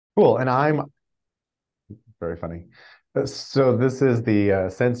Cool. And I'm very funny. So this is the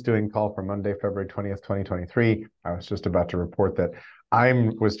SenseDoing call for Monday, February 20th, 2023. I was just about to report that I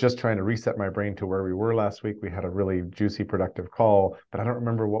was just trying to reset my brain to where we were last week. We had a really juicy, productive call, but I don't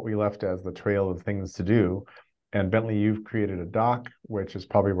remember what we left as the trail of things to do. And Bentley, you've created a doc, which is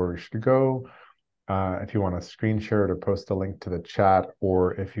probably where we should go. If you want to screen share it or post a link to the chat,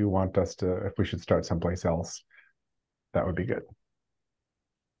 or if you want us to, if we should start someplace else, that would be good.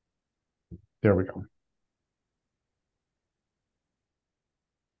 There we go.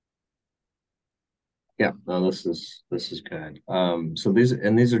 Yeah, no, this is good. So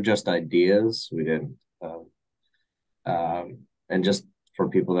these are just ideas. We didn't, and just for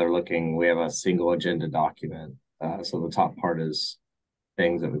people that are looking, we have a single agenda document. So the top part is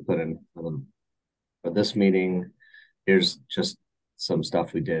things that we put in for this meeting. Here's just some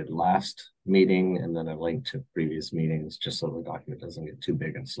stuff we did last meeting, and then a link to previous meetings, just so the document doesn't get too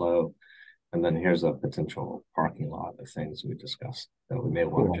big and slow. And then here's a potential parking lot of things we discussed that we may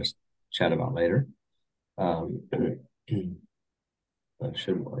want to Cool. just chat about later. That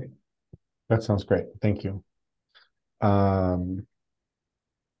should work. That sounds great. Thank you. Um,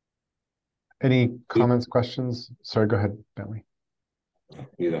 any comments, questions? Sorry, go ahead, Bentley.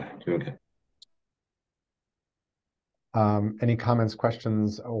 You're okay. Any comments,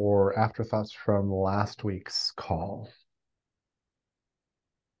 questions, or afterthoughts from last week's call?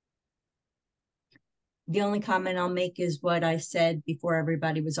 The only comment I'll make is what I said before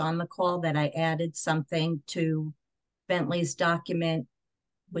everybody was on the call, that I added something to Bentley's document,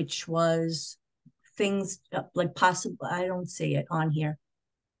 which was things like possible. I don't see it on here.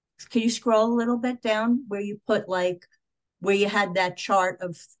 Can you scroll a little bit down where you put like where you had that chart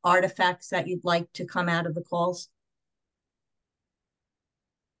of artifacts that you'd like to come out of the calls?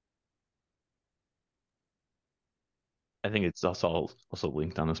 I think it's also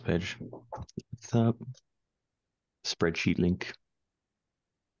linked on this page. It's a spreadsheet link.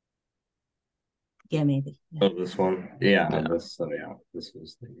 Yeah, maybe. Yeah. Oh, this one. Yeah, Yeah. This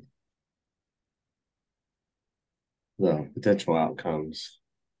was the potential outcomes.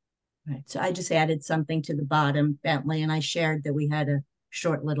 Right. So I just added something to the bottom, Bentley, and I shared that we had a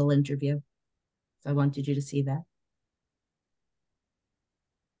short little interview. So I wanted you to see that.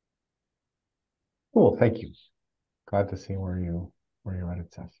 Cool, thank you. Glad to see where you're at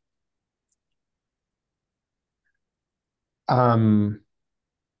it, Seth. Joanne,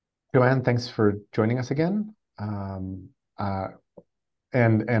 thanks for joining us again. And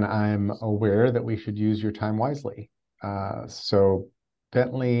I'm aware that we should use your time wisely. So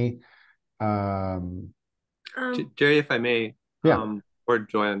Bentley, Jerry, if I may, yeah. Or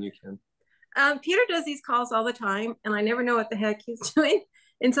Joanne, you can. Peter does these calls all the time, and I never know what the heck he's doing.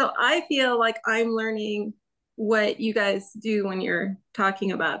 And so I feel like I'm learning what you guys do when you're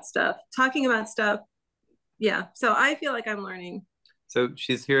talking about stuff. Yeah. So I feel like I'm learning. So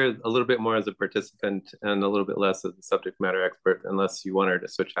she's here a little bit more as a participant and a little bit less as a subject matter expert, unless you want her to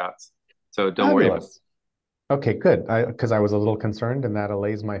switch hats. So don't worry about it. Okay, good. Because I was a little concerned, and that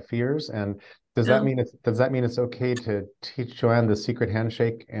allays my fears. And does that mean it's okay to teach Joanne the secret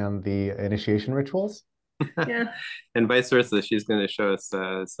handshake and the initiation rituals? Yeah. And vice versa. She's going to show us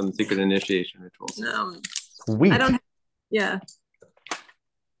some secret initiation rituals. Sweet. Yeah.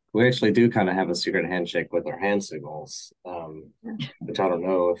 We actually do kind of have a secret handshake with our hand signals, which I don't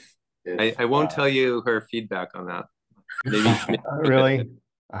know if I won't tell you her feedback on that. Maybe really?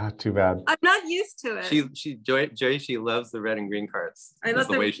 Too bad. I'm not used to it. She loves the red and green cards. I love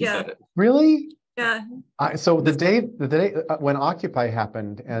the way she said it. Really? Yeah. So the day when Occupy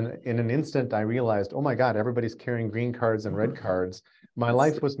happened, and in an instant I realized, oh my God, everybody's carrying green cards and red cards. My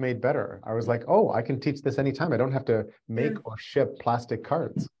life was made better. I was like, oh, I can teach this anytime. I don't have to make or ship plastic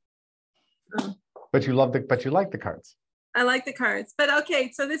cards. But you like the cards. I like the cards, but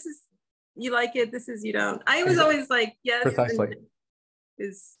okay. So this is, you like it. This is, you don't. I was always like, yes. Precisely.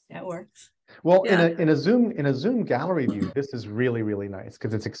 That works. Well, yeah. in a Zoom gallery view, this is really, really nice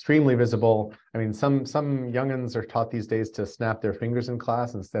because it's extremely visible. I mean, some youngins are taught these days to snap their fingers in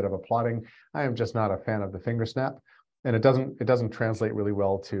class instead of applauding. I am just not a fan of the finger snap, and it doesn't translate really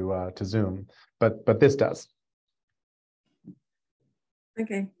well to Zoom, but this does.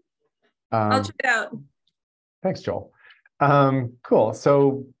 Okay. I'll check it out. Thanks, Joel. Cool.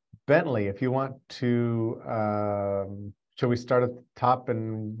 So Bentley, if you want to, shall we start at the top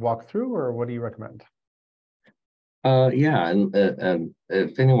and walk through, or what do you recommend? Yeah, and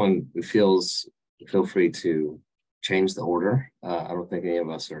if anyone feels, feel free to change the order. I don't think any of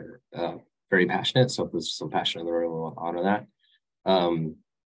us are very passionate, so if there's some passion in the room, we want to honor that.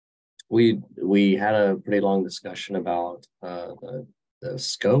 We had a pretty long discussion about the the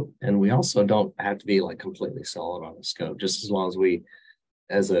scope, and we also don't have to be like completely solid on the scope, just as long as we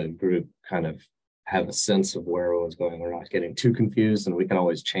as a group kind of have a sense of where it was going. We're not getting too confused, and we can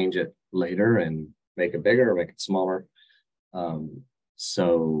always change it later and make it bigger or make it smaller.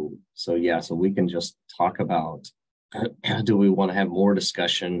 So we can just talk about, do we want to have more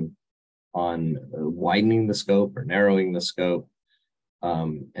discussion on widening the scope or narrowing the scope,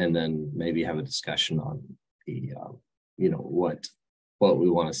 and then maybe have a discussion on the what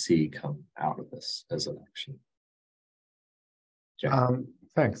we want to see come out of this as an action.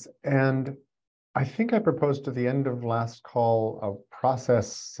 Thanks. And I think I proposed at the end of last call a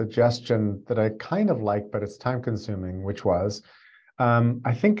process suggestion that I kind of like, but it's time consuming, which was,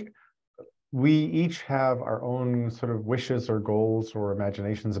 I think we each have our own sort of wishes or goals or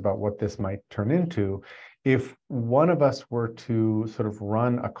imaginations about what this might turn into. If one of us were to sort of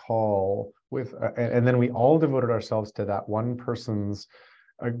run a call with, and then we all devoted ourselves to that one person's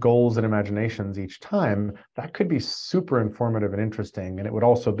goals and imaginations each time, that could be super informative and interesting. And it would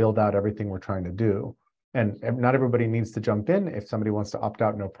also build out everything we're trying to do. And not everybody needs to jump in. If somebody wants to opt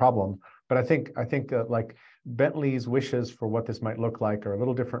out, no problem. But I think that like Bentley's wishes for what this might look like are a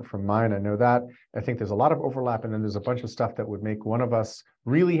little different from mine. I know that. I think there's a lot of overlap, and then there's a bunch of stuff that would make one of us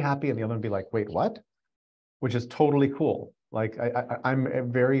really happy and the other would be like, wait, what? Which is totally cool. Like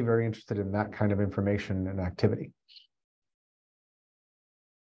I'm very, very interested in that kind of information and activity.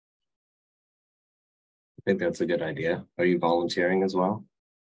 I think that's a good idea. Are you volunteering as well?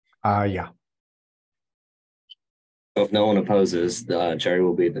 Yeah. So if no one opposes, Jerry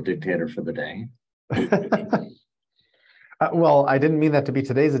will be the dictator for the day. Well, I didn't mean that to be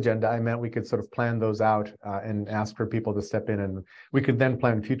today's agenda. I meant we could sort of plan those out and ask for people to step in, and we could then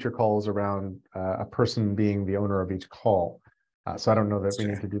plan future calls around a person being the owner of each call. So I don't know that we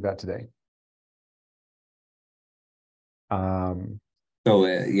need to do that today. If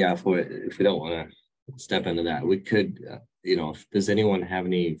we don't want to step into that, we could, does anyone have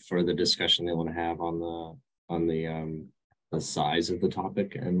any further discussion they want to have on the size of the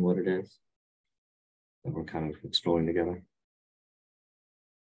topic and what it is that we're kind of exploring together?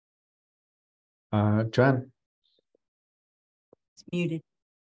 Jen? It's muted.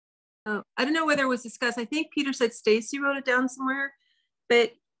 I don't know whether it was discussed. I think Peter said Stacy wrote it down somewhere,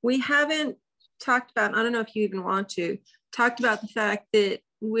 but we haven't talked about, I don't know if you even want to, talked about the fact that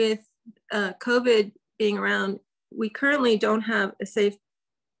with COVID being around, we currently don't have a safe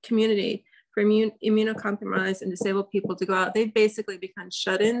community for immunocompromised and disabled people to go out. They've basically become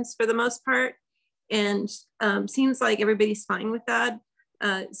shut-ins for the most part, and seems like everybody's fine with that.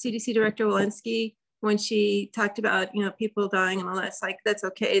 CDC Director Walensky, when she talked about, people dying and all that, it's like, that's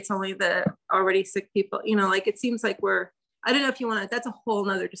okay. It's only the already sick people, like it seems like I don't know if you want to, that's a whole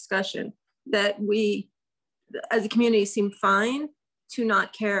nother discussion, that we as a community seem fine to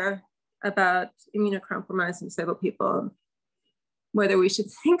not care about immunocompromised and disabled people, whether we should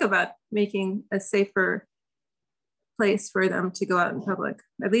think about making a safer place for them to go out in public,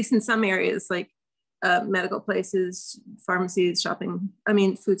 at least in some areas, like medical places, pharmacies, shopping,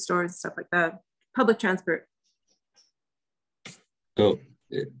 food stores, stuff like that, public transport. So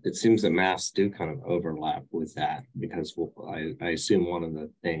it seems that masks do kind of overlap with that, because I assume one of the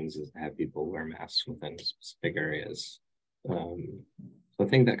things is to have people wear masks within specific areas. So I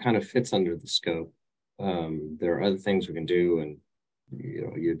think that kind of fits under the scope. There are other things we can do, and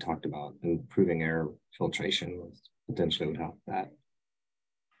you talked about improving air filtration potentially would help that.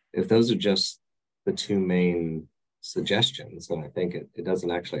 If those are just the two main suggestions, then I think it doesn't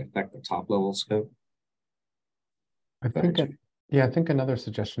actually affect the top level scope. I think another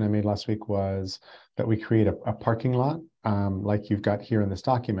suggestion I made last week was that we create a parking lot, like you've got here in this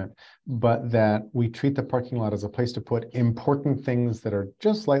document, but that we treat the parking lot as a place to put important things that are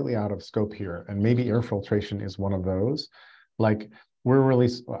just slightly out of scope here. And maybe air filtration is one of those. Like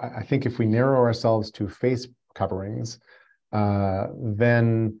I think if we narrow ourselves to face coverings,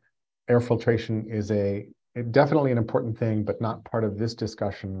 then air filtration is definitely an important thing, but not part of this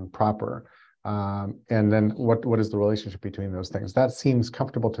discussion proper. And then what is the relationship between those things? That seems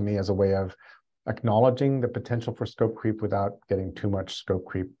comfortable to me as a way of acknowledging the potential for scope creep without getting too much scope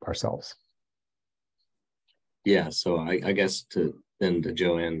creep ourselves. Yeah, so I guess to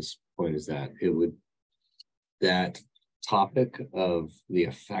Joanne's point is that that topic of the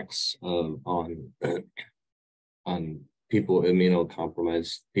effects on people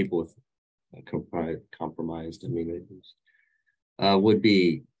immunocompromised, people with compromised immunities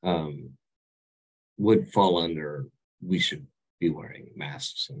would fall under, we should be wearing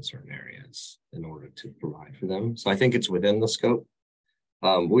masks in certain areas in order to provide for them. So I think it's within the scope.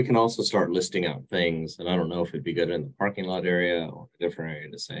 We can also start listing out things, and I don't know if it'd be good in the parking lot area or a different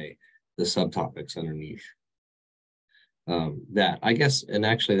area to say the subtopics underneath. That I guess, and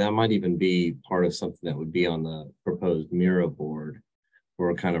actually that might even be part of something that would be on the proposed Mira board.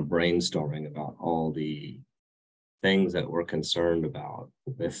 We're kind of brainstorming about all the things that we're concerned about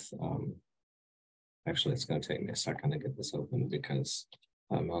with, actually it's going to take me a second to get this open because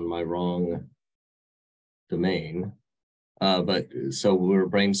I'm on my wrong domain. But so we're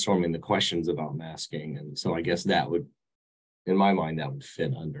brainstorming the questions about masking. And so I guess that would, in my mind, that would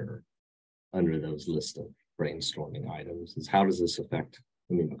fit under those list of brainstorming items. Is how does this affect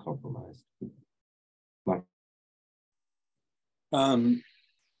immunocompromised?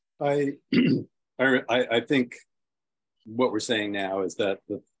 I think what we're saying now is that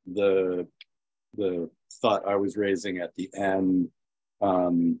the thought I was raising at the end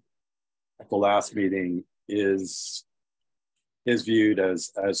at the last meeting is viewed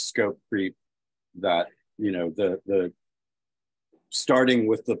as scope creep, that the starting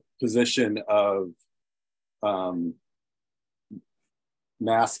with the position of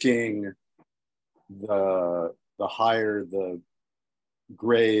masking, the higher the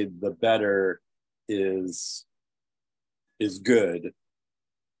grade, the better is good.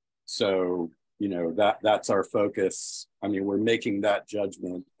 So that's our focus. I mean, we're making that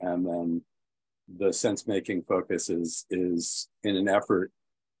judgment, and then the sense making focus is in an effort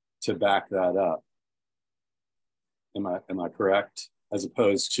to back that up. Am I correct? As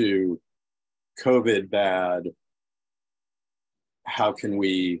opposed to COVID bad, how can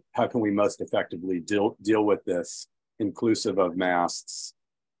we most effectively deal with this, inclusive of masks,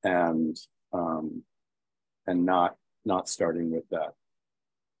 and not starting with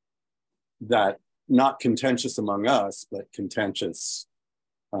that not contentious among us, but contentious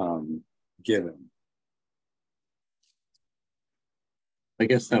given. I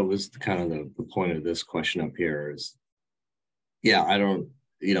guess that was kind of the point of this question up here is, yeah, I don't,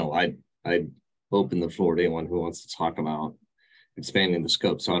 I open the floor to anyone who wants to talk about expanding the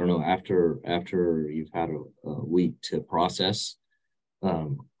scope. So I don't know, after you've had a week to process,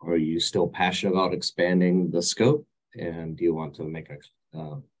 are you still passionate about expanding the scope? And do you want to make a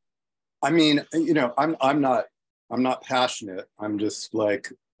I mean, I'm not passionate. I'm just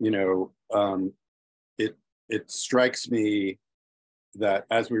like, it strikes me that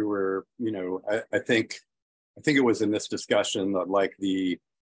as we were, I think it was in this discussion that like the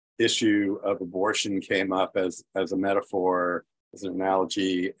issue of abortion came up as a metaphor, as an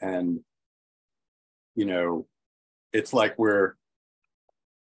analogy, and it's like we're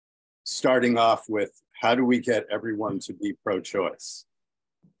starting off with how do we get everyone to be pro-choice,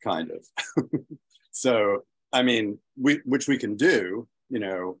 kind of. So I mean, which we can do,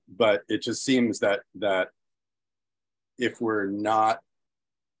 but it just seems that if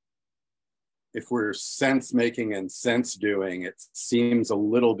we're sense making and sense doing, it seems a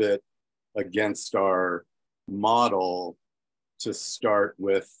little bit against our model to start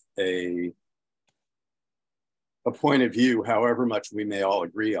with a point of view, however much we may all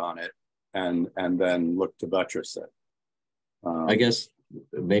agree on it, and then look to buttress it. I guess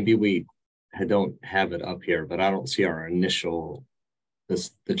maybe we don't have it up here, but I don't see our initial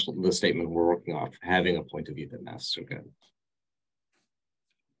the statement we're working off having a point of view that masks are good.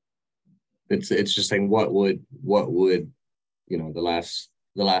 It's just saying what would the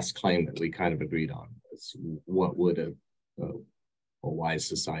last claim that we kind of agreed on is what would a wise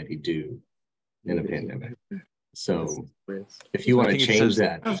society do in a pandemic. So if you want to change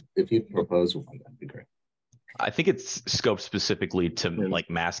that, if you propose one, that'd be great. I think it's scoped specifically to like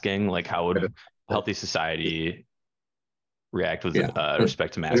masking, like how would a healthy society react with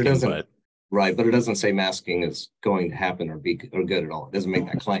respect to masking, but it doesn't say masking is going to happen or good at all. It doesn't make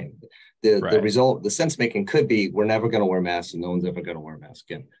that claim. The result, the sense making could be we're never going to wear masks and no one's ever going to wear masks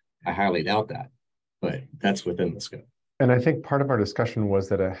again. I highly doubt that, but that's within the scope. And I think part of our discussion was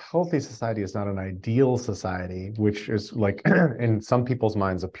that a healthy society is not an ideal society, which is like in some people's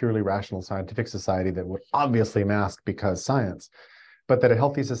minds, a purely rational scientific society that would obviously mask because science, but that a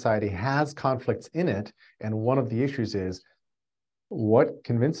healthy society has conflicts in it. And one of the issues is what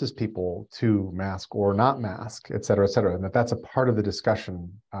convinces people to mask or not mask, et cetera, and that's a part of the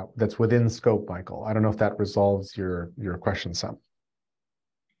discussion that's within scope, Michael. I don't know if that resolves your question some.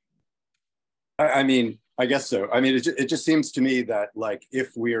 I mean, I guess so. I mean, it just seems to me that like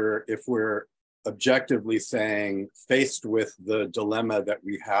if we're objectively saying, faced with the dilemma that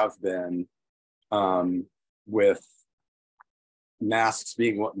we have been with masks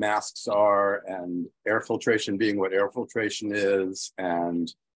being what masks are, and air filtration being what air filtration is,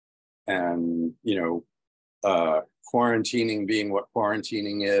 and quarantining being what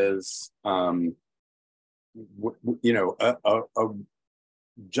quarantining is, you know, a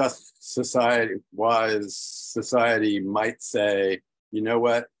just society, wise society might say, you know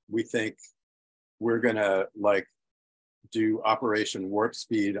what, we think we're gonna like do Operation Warp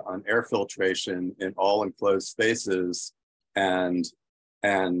Speed on air filtration in all enclosed spaces and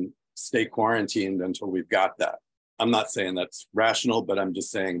stay quarantined until we've got that. I'm not saying that's rational, but I'm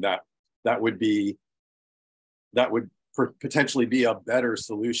just saying that that would potentially be a better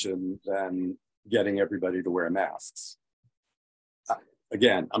solution than getting everybody to wear masks.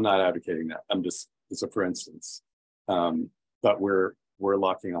 Again, I'm not advocating that. I'm just, it's a for instance. But we're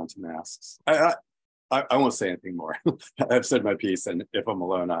locking onto masks. I won't say anything more. I've said my piece, and if I'm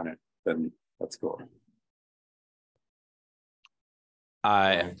alone on it, then that's cool.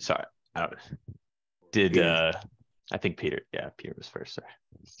 Sorry. I think Peter was first. Sorry.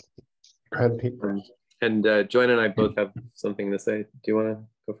 Go ahead, Pete. And Joanna and I both have something to say. Do you want to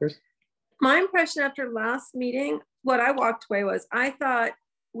go first? My impression after last meeting, what I walked away was, I thought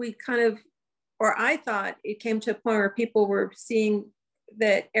it came to a point where people were seeing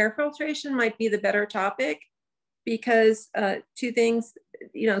that air filtration might be the better topic, because two things,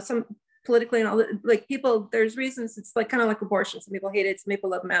 you know, some politically and all, like people, there's reasons, it's like kind of like abortion. Some people hate it, some people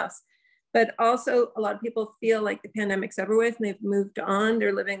love masks, but also a lot of people feel like the pandemic's over with and they've moved on.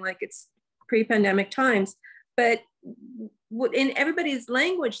 They're living like it's pre-pandemic times. But in everybody's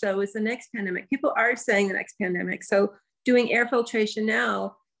language, though, is the next pandemic. People are saying the next pandemic. So doing air filtration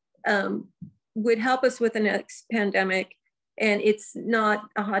now would help us with the next pandemic. And it's not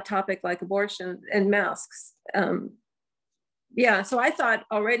a hot topic like abortion and masks. Yeah, so I thought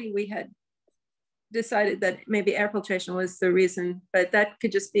already we had decided that maybe air filtration was the reason, but that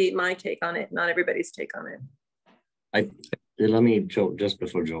could just be my take on it, not everybody's take on it. Let me, Joe, just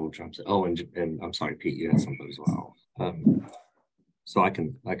before Joel jumps in. Oh, and I'm sorry, Pete, you had something as well. So I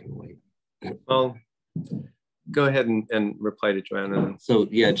can wait. Well, go ahead and reply to Joanna. So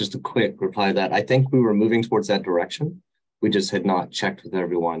yeah, just a quick reply to that. I think we were moving towards that direction. We just had not checked with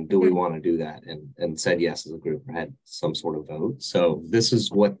everyone. Do we want to do that? And said yes as a group, or had some sort of vote. So this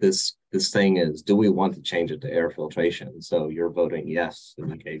is what this thing is. Do we want to change it to air filtration? So you're voting yes, and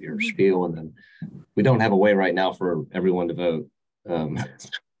you gave your spiel, and then we don't have a way right now for everyone to vote.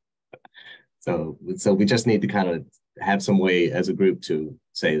 So we just need to kind of have some way as a group to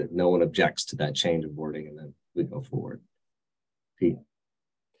say that no one objects to that change of wording, and then we go forward. Pete.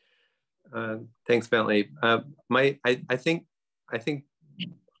 Thanks, Bentley. I think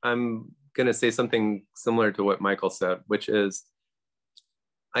I'm going to say something similar to what Michael said, which is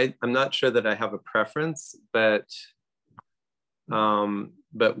I'm not sure that I have a preference, but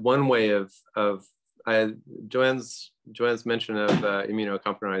one way of Joanne's mention of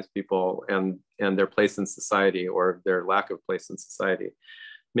immunocompromised people and their place in society, or their lack of place in society,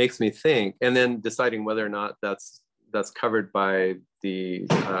 makes me think, and then deciding whether or not that's covered by the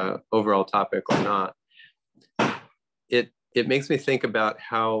overall topic or not. It makes me think about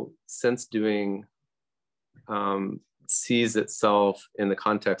how SenseDoing sees itself in the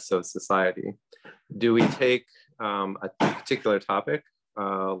context of society. Do we take a particular topic,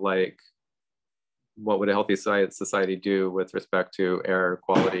 like what would a healthy society do with respect to air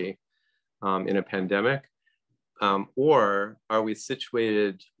quality in a pandemic? Or are we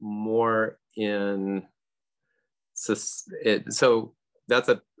situated more in, so that's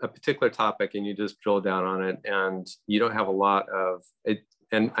a particular topic and you just drill down on it and you don't have a lot of it.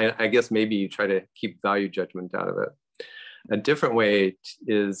 And I guess maybe you try to keep value judgment out of it. A different way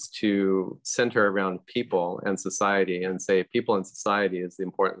is to center around people and society and say people and society is the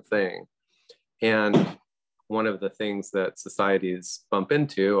important thing. And one of the things that societies bump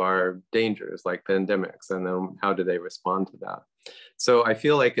into are dangers like pandemics, and then how do they respond to that? So I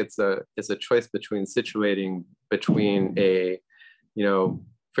feel like it's a choice between situating between a,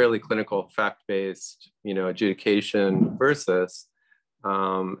 fairly clinical fact-based, adjudication versus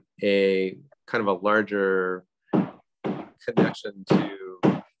a kind of a larger connection to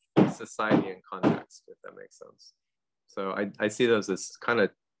society and context, if that makes sense. So I see those as kind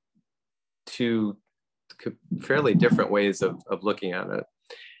of two fairly different ways of looking at it.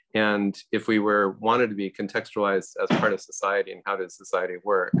 And if we wanted to be contextualized as part of society and how does society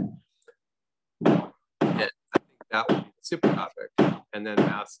work, I think that would be the super topic. And then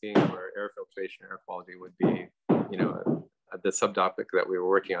masking or air filtration, air quality would be, the subtopic that we were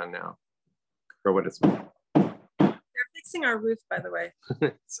working on now, for what it's worth. They're fixing our roof, by the way.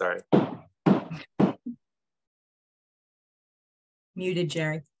 Sorry. Muted,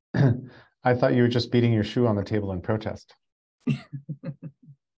 Jerry. I thought you were just beating your shoe on the table in protest.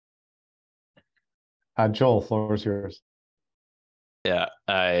 Joel, floor is yours. Yeah,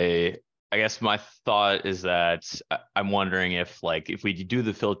 I guess my thought is that I'm wondering if like if we do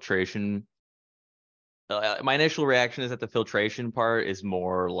the filtration, my initial reaction is that the filtration part is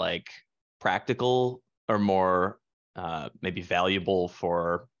more like practical or more maybe valuable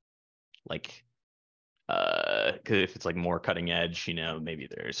for like because if it's like more cutting edge, you know, maybe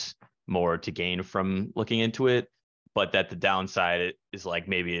there's more to gain from looking into it, but that the downside is like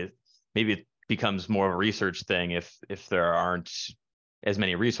maybe it becomes more of a research thing if there aren't as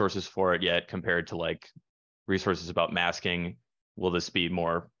many resources for it yet compared to like resources about masking. Will this be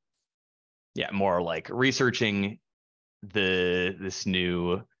more, yeah, more like researching this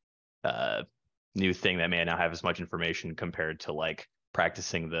new thing that may not have as much information compared to like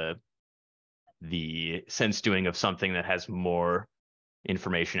practicing the sense doing of something that has more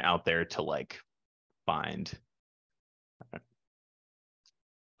information out there to like find.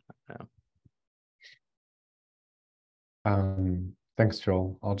 Thanks,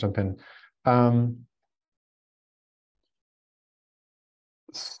 Joel. I'll jump in.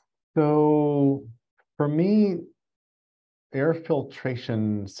 So for me, air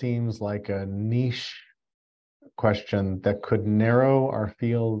filtration seems like a niche question that could narrow our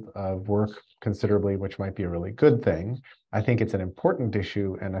field of work considerably, which might be a really good thing. I think it's an important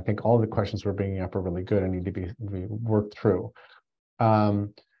issue, and I think all the questions we're bringing up are really good and need to be worked through.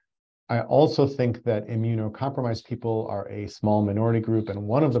 I also think that immunocompromised people are a small minority group, and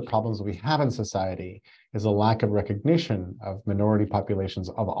one of the problems we have in society is a lack of recognition of minority populations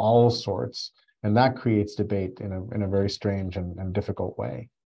of all sorts, and that creates debate in a very strange and difficult way.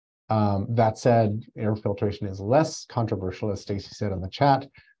 That said, air filtration is less controversial, as Stacy said in the chat,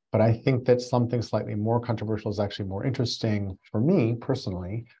 but I think that something slightly more controversial is actually more interesting for me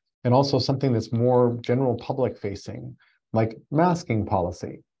personally, and also something that's more general public facing, like masking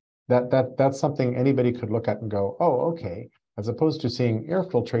policy. That's something anybody could look at and go, oh, okay, as opposed to seeing air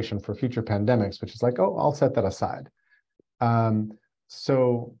filtration for future pandemics, which is like, oh, I'll set that aside.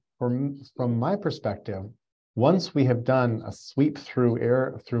 So from my perspective, once we have done a sweep through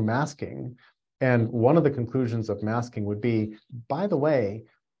masking, and one of the conclusions of masking would be, by the way,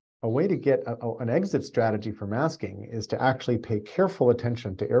 a way to get an exit strategy for masking is to actually pay careful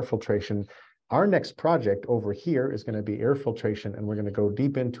attention to air filtration. Our next project over here is going to be air filtration, and we're going to go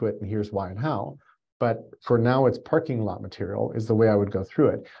deep into it, and here's why and how. But for now, it's parking lot material is the way I would go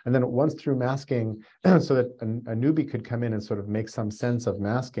through it. And then once through masking, so that a newbie could come in and sort of make some sense of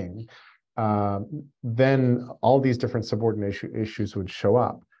masking, then all these different subordinate issues would show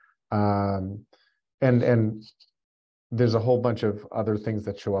up. And there's a whole bunch of other things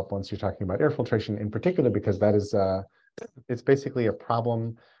that show up once you're talking about air filtration in particular, because that is, it's basically a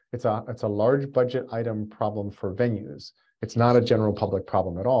problem. It's a large budget item problem for venues. It's not a general public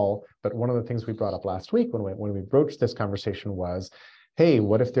problem at all. But one of the things we brought up last week when we broached this conversation was, hey,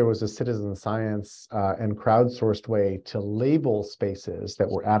 what if there was a citizen science and crowdsourced way to label spaces that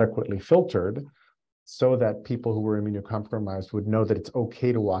were adequately filtered so that people who were immunocompromised would know that it's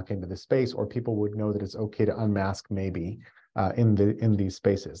okay to walk into the space, or people would know that it's okay to unmask maybe in these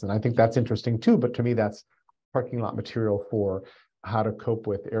spaces. And I think that's interesting too, but to me, that's parking lot material for how to cope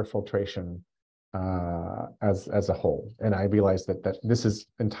with air filtration as a whole. And I realize that this is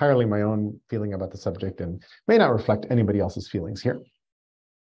entirely my own feeling about the subject and may not reflect anybody else's feelings here.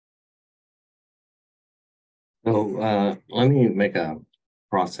 So let me make a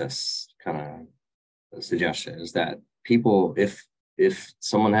process kind of suggestion, is that people, if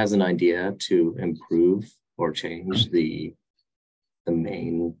someone has an idea to improve or change the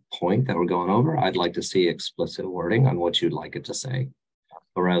main point that we're going over, I'd like to see explicit wording on what you'd like it to say,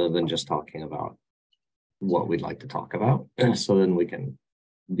 rather than just talking about what we'd like to talk about. So then we can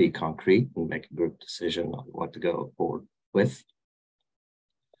be concrete and make a group decision on what to go forward with.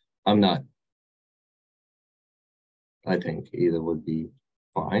 I think either would be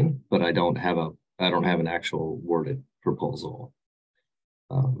fine, but I don't have an actual worded proposal.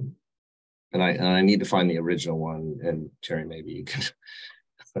 And I need to find the original one, and Jerry, maybe you can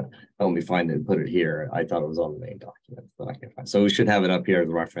help me find it and put it here. I thought it was on the main document, but I can't find it. So we should have it up here as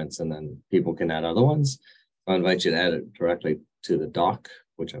a reference, and then people can add other ones. I invite you to add it directly to the doc,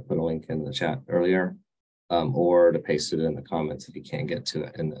 which I put a link in the chat earlier, or to paste it in the comments if you can't get to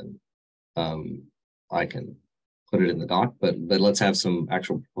it, and then I can put it in the doc. But let's have some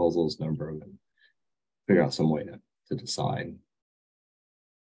actual proposals, number them, and figure out some way to decide.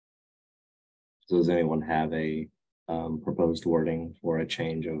 So does anyone have a proposed wording for a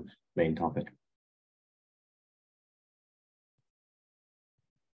change of main topic?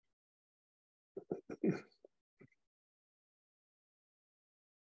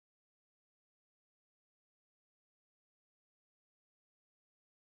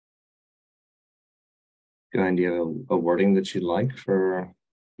 Good idea of a wording that you'd like for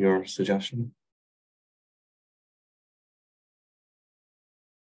your suggestion?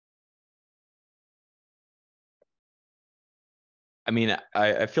 I mean,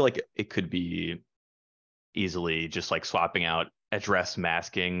 I feel like it could be easily just like swapping out address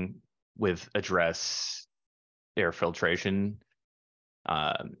masking with address air filtration.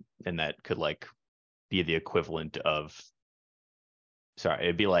 And that could like be the equivalent of, sorry,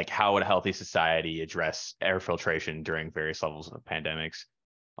 it'd be like, how would a healthy society address air filtration during various levels of pandemics?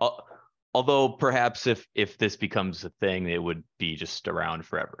 Although perhaps if this becomes a thing, it would be just around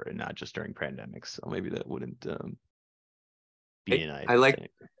forever and not just during pandemics. So maybe that wouldn't be an I like thing.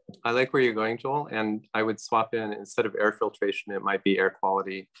 I like where you're going, Joel, and I would swap in, instead of air filtration, it might be air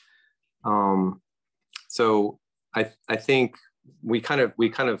quality. So I think we kind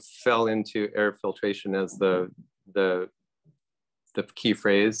of fell into air filtration as the key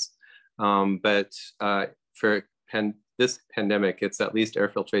phrase, but for this pandemic, it's at least air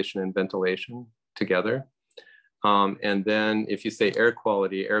filtration and ventilation together. And then if you say air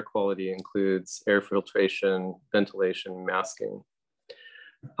quality includes air filtration, ventilation, masking.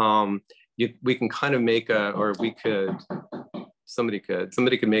 We can kind of make somebody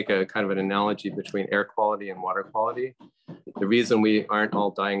could make a kind of an analogy between air quality and water quality. The reason we aren't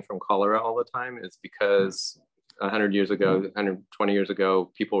all dying from cholera all the time is because 100 years ago, 120 years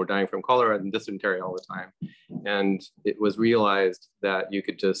ago, people were dying from cholera and dysentery all the time. And it was realized that you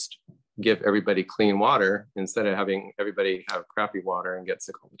could just give everybody clean water instead of having everybody have crappy water and get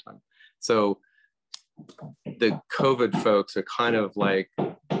sick all the time. So the COVID folks are kind of like,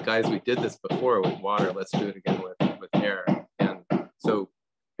 guys, we did this before with water, let's do it again with air. And so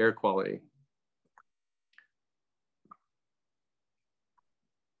air quality.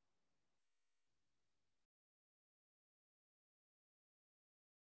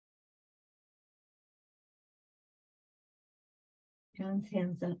 John's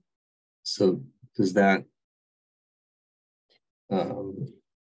hands up. So does that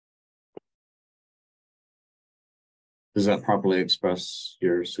properly express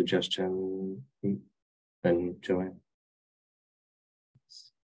your suggestion, Ben, Joanne?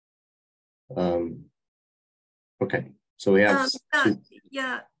 Okay, so we have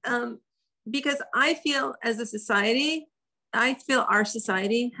because I feel as a society, our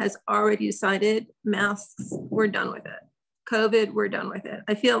society has already decided masks, we're done with it. COVID, we're done with it.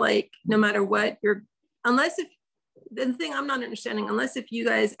 I feel like no matter what the thing I'm not understanding, unless if you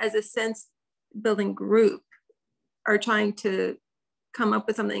guys as a sense building group are trying to come up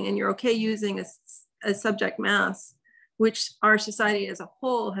with something and you're okay using a subject mask, which our society as a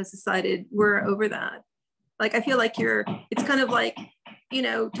whole has decided we're over that. Like, I feel like it's kind of like,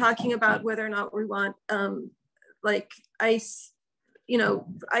 talking about whether or not we want like ice,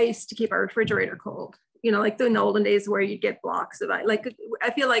 ice to keep our refrigerator cold, like in the olden days where you'd get blocks of ice. Like, I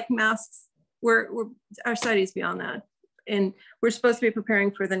feel like masks, our society's beyond that. And we're supposed to be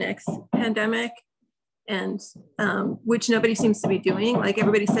preparing for the next pandemic, and which nobody seems to be doing. Like,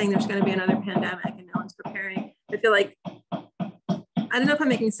 everybody's saying there's going to be another pandemic and no one's preparing. I feel like, I don't know if I'm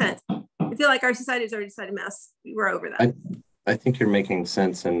making sense. I feel like our society has already decided masks, we're over that. I think you're making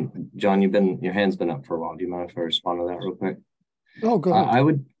sense. And John, your hand's been up for a while. Do you mind if I respond to that real quick? Oh, go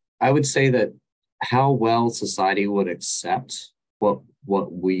ahead. I would say that how well society would accept what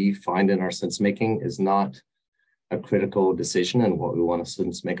we find in our sense making is not a critical decision and what we want to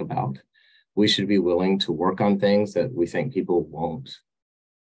sense make about. We should be willing to work on things that we think people won't,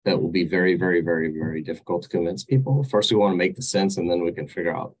 that will be very, very, very, very difficult to convince people. First, we want to make the sense, and then we can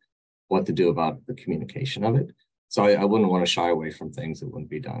figure out what to do about the communication of it. So I wouldn't want to shy away from things that wouldn't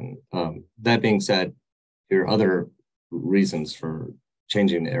be done. That being said, there are other reasons for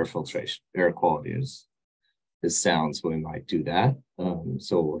changing the air filtration, air quality is sound, so we might do that.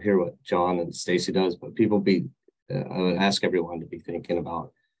 So we'll hear what John and Stacy does, but I would ask everyone to be thinking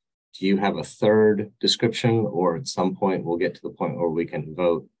about, do you have a third description, or at some point we'll get to the point where we can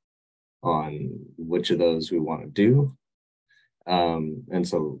vote on which of those we want to do. And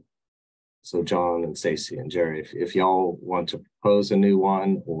so John and Stacy and Jerry, if y'all want to propose a new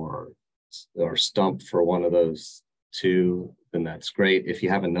one or stump for one of those two, then that's great. If you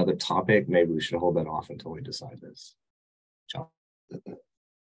have another topic, maybe we should hold that off until we decide this. John.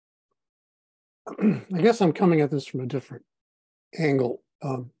 I guess I'm coming at this from a different angle.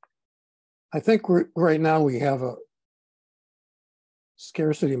 I think right now we have a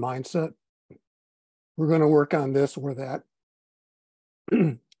scarcity mindset. We're going to work on this or that.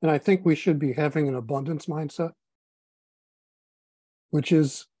 And I think we should be having an abundance mindset, which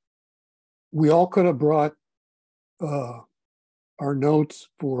is, we all could have brought our notes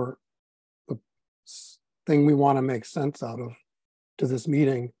for the thing we want to make sense out of to this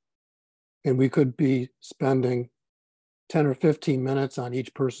meeting. And we could be spending 10 or 15 minutes on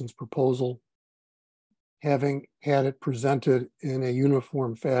each person's proposal, having had it presented in a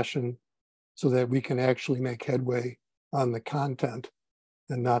uniform fashion so that we can actually make headway on the content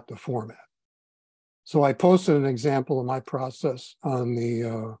and not the format. So I posted an example of my process on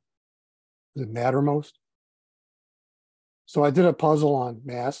the Mattermost. So I did a puzzle on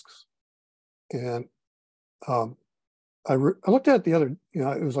masks, and I looked at it the other,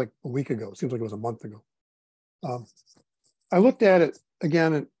 it was like a week ago. It seems like it was a month ago. I looked at it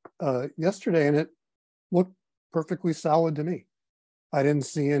again yesterday, and it looked perfectly solid to me. I didn't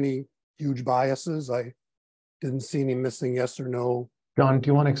see any huge biases. I didn't see any missing yes or no. John, do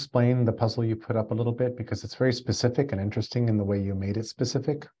you want to explain the puzzle you put up a little bit? Because it's very specific and interesting in the way you made it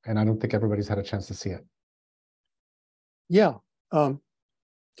specific. And I don't think everybody's had a chance to see it. Yeah.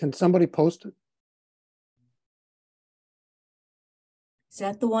 Can somebody post it? Is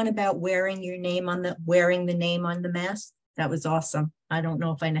that the one about wearing the name on the mask? That was awesome. I don't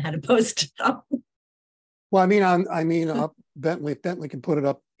know if I know how to post it up. Well, Bentley, if Bentley can put it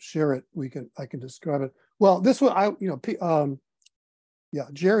up, share it. I can describe it. Well, this one,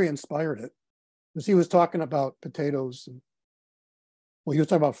 Jerry inspired it because he was talking about potatoes. He was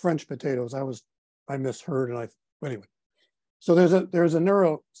talking about French potatoes. I misheard, anyway. So there's a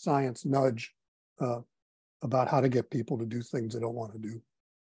neuroscience nudge about how to get people to do things they don't want to do.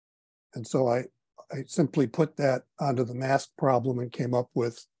 And so I simply put that onto the mask problem and came up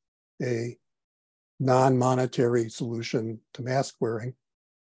with a non-monetary solution to mask wearing.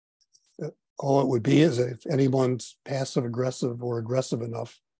 All it would be is if anyone's passive aggressive or aggressive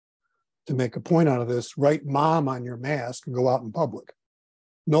enough to make a point out of this, write mom on your mask and go out in public.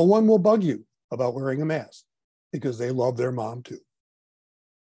 No one will bug you about wearing a mask because they love their mom too.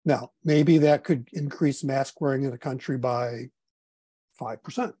 Now, maybe that could increase mask wearing in the country by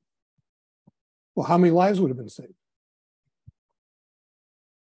 5%. Well, how many lives would have been saved?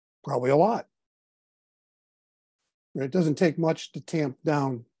 Probably a lot. It doesn't take much to tamp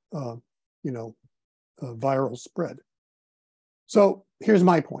down, viral spread. So here's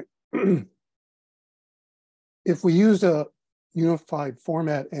my point. If we used a unified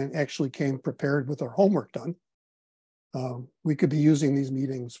format and actually came prepared with our homework done, we could be using these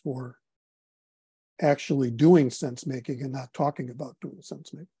meetings for actually doing sense making and not talking about doing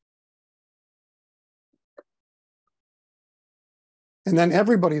sense making. And then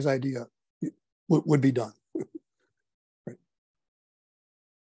everybody's idea would be done. Right.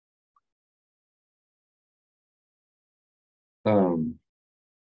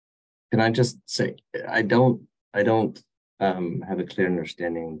 Can I just say, I don't have a clear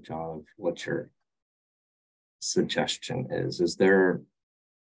understanding, John, of what your suggestion is. Is there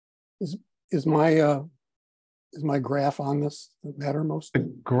is my graph on this Mattermost?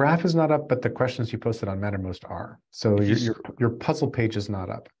 The graph is not up, but the questions you posted on Mattermost are. So your puzzle page is not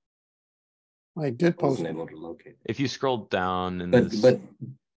up. I did post. Wasn't able to locate. If you scroll down in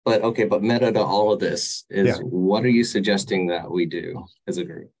but meta to all of this is what are you suggesting that we do as a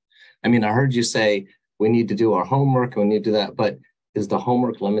group? I mean, I heard you say we need to do our homework and we need to do that, but is the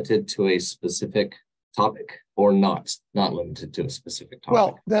homework limited to a specific topic or not limited to a specific topic?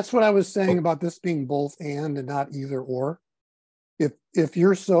 Well, that's what I was saying about this being both and not either or. If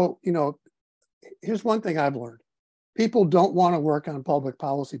you're so, here's one thing I've learned. People don't want to work on public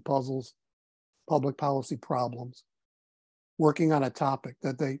policy puzzles, public policy problems, working on a topic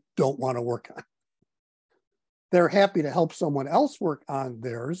that they don't want to work on. They're happy to help someone else work on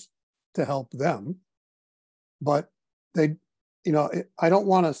theirs to help them, but I don't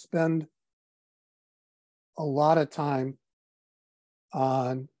want to spend a lot of time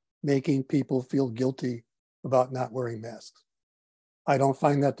on making people feel guilty about not wearing masks. I don't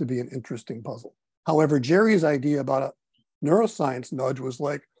find that to be an interesting puzzle. However, Jerry's idea about a neuroscience nudge was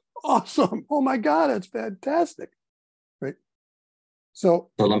like, awesome. Oh my God, it's fantastic. Right.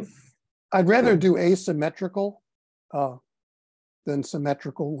 So I'd rather do asymmetrical than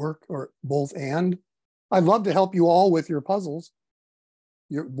symmetrical work, or both and. I'd love to help you all with your puzzles,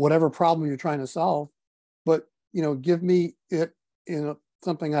 whatever problem you're trying to solve, but give me it in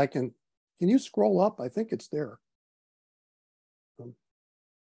something I can you scroll up? I think it's there.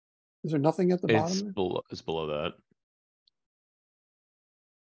 Is there nothing at the bottom? It's below that.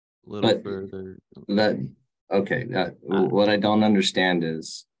 A little further. What I don't understand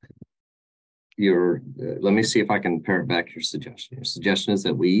is let me see if I can pare back your suggestion. Your suggestion is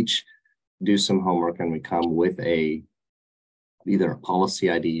that we each do some homework and we come with either a policy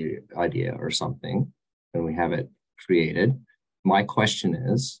idea or something, and we have it created. My question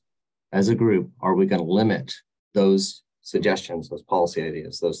is, as a group, are we going to limit those suggestions, those policy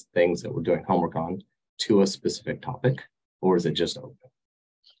ideas, those things that we're doing homework on to a specific topic, or is it just open?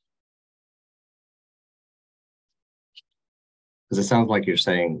 Because it sounds like you're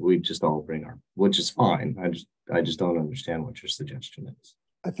saying we just all bring our, which is fine. I just don't understand what your suggestion is.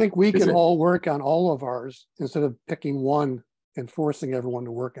 I think we can all work on all of ours instead of picking one and forcing everyone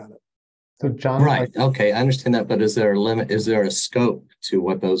to work on it. So John, right? Okay, I understand that, but is there a limit? Is there a scope to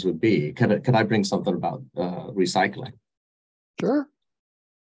what those would be? Could I bring something about recycling? Sure.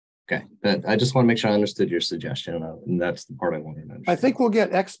 Okay, but I just want to make sure I understood your suggestion, and that's the part I wanted to understand. I think we'll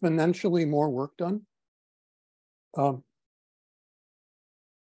get exponentially more work done.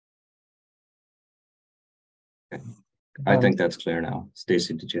 I think that's clear now.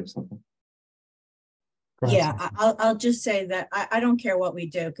 Stacy, did you have something? Yeah, I'll just say that I don't care what we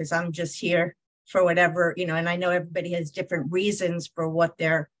do, because I'm just here for whatever, you know, and I know everybody has different reasons for what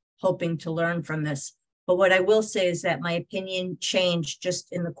they're hoping to learn from this. But what I will say is that my opinion changed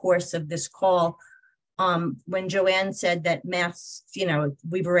just in the course of this call. When Joanne said that masks, you know,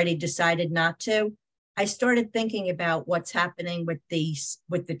 we've already decided not to, I started thinking about what's happening with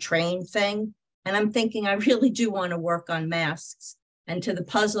the train thing. And I'm thinking I really do want to work on masks. And to the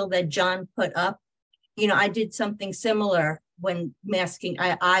puzzle that John put up, you know, I did something similar when masking.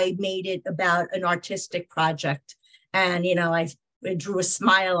 I made it about an artistic project, and, you know, I drew a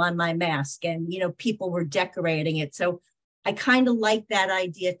smile on my mask, and, you know, people were decorating it. So I kind of like that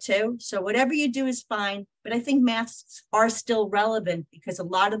idea too. So whatever you do is fine, but I think masks are still relevant, because a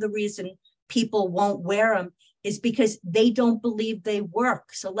lot of the reason people won't wear them is because they don't believe they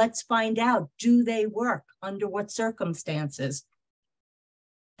work. So let's find out, do they work? Under what circumstances?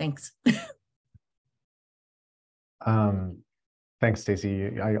 Thanks. Thanks,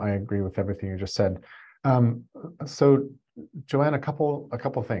 Stacy. I agree with everything you just said. So, Joanne, a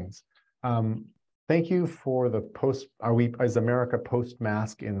couple things. Thank you for the post. Is America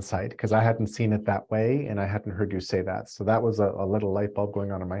post-mask insight? Because I hadn't seen it that way, and I hadn't heard you say that. So that was a little light bulb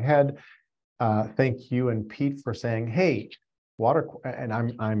going on in my head. Thank you and Pete for saying, hey, water, and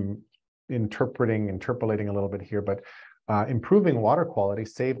I'm interpolating a little bit here, but improving water quality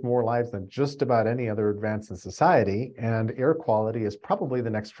saved more lives than just about any other advance in society, and air quality is probably the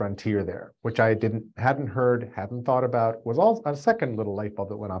next frontier there, which I hadn't heard, hadn't thought about, was all a second little light bulb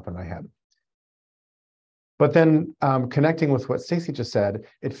that went off in my head. But then connecting with what Stacy just said,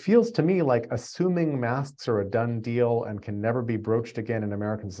 it feels to me like assuming masks are a done deal and can never be broached again in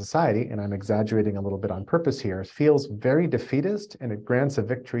American society, and I'm exaggerating a little bit on purpose here, feels very defeatist, and it grants a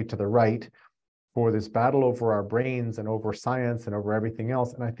victory to the right for this battle over our brains and over science and over everything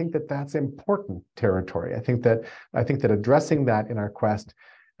else. And I think that that's important territory. I think that addressing that in our quest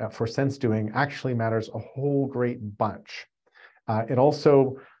for sense doing actually matters a whole great bunch.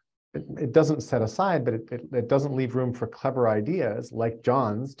 It doesn't set aside, but it doesn't leave room for clever ideas like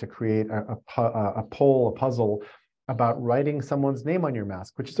John's to create a puzzle about writing someone's name on your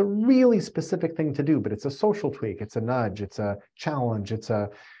mask, which is a really specific thing to do, but it's a social tweak, it's a nudge, it's a challenge, it's a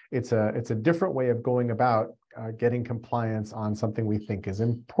different way of going about getting compliance on something we think is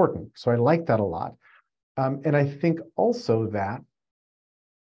important. So I like that a lot. And I think also that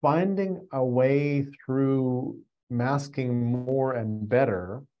finding a way through masking more and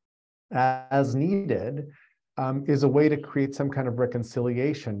better as needed is a way to create some kind of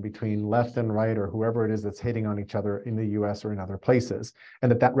reconciliation between left and right, or whoever it is that's hating on each other in the US or in other places.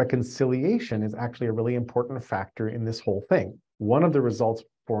 And that reconciliation is actually a really important factor in this whole thing. One of the results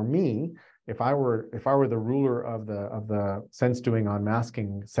for me, if I were the ruler of the sense doing on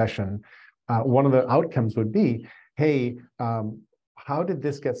masking session, one of the outcomes would be, hey, how did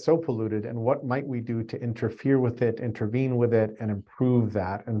this get so polluted, and what might we do to interfere with it, intervene with it, and improve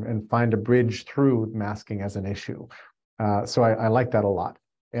that, and find a bridge through masking as an issue? So I like that a lot,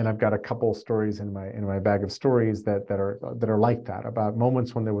 and I've got a couple stories in my bag of stories that are like that, about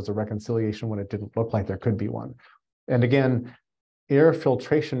moments when there was a reconciliation when it didn't look like there could be one. And again, air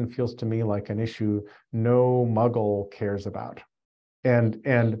filtration feels to me like an issue no muggle cares about, and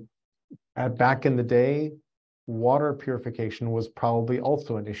back in the day, water purification was probably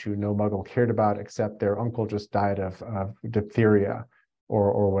also an issue no muggle cared about, except their uncle just died of diphtheria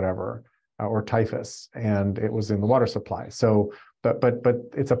or whatever, or typhus, and it was in the water supply. So, but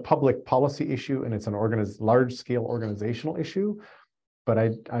it's a public policy issue, and it's an large-scale organizational issue. But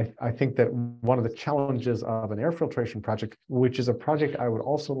I think that one of the challenges of an air filtration project, which is a project I would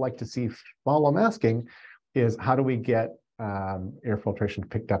also like to see follow masking, is how do we get air filtration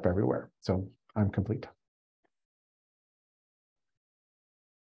picked up everywhere? So I'm complete.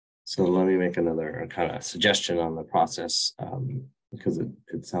 So let me make another kind of suggestion on the process. because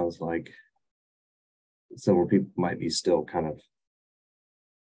it sounds like several people might be still kind of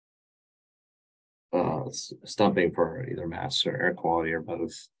stumping for either masks or air quality or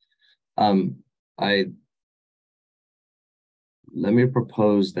both. Let me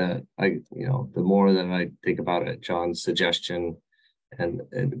propose that the more that I think about it, John's suggestion, and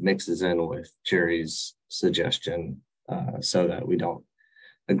it mixes in with Jerry's suggestion, so that we don't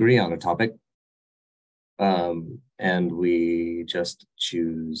agree on a topic, and we just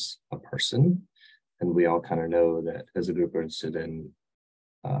choose a person, and we all kind of know that as a group we're interested in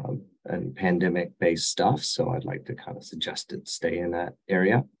and pandemic-based stuff. So I'd like to kind of suggest it stay in that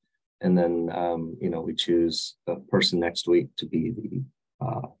area. And then, we choose a person next week to be the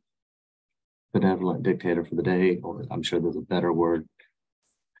benevolent dictator for the day, or I'm sure there's a better word,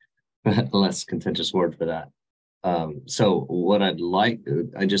 less contentious word for that. So what I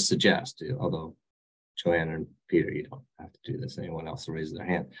just suggest, although Joanne and Peter, you don't have to do this, anyone else will raise their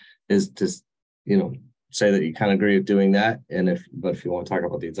hand, is to, say that you kind of agree with doing that. And if you want to talk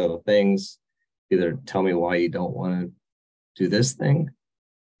about these other things, either tell me why you don't want to do this thing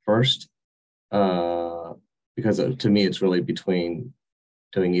first, because to me it's really between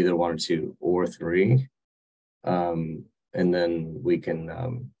doing either one or two or three, and then we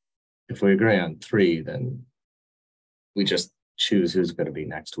can, if we agree on three, then we just choose who's going to be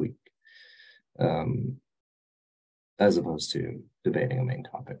next week, as opposed to debating a main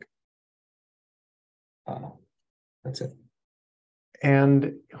topic. That's it.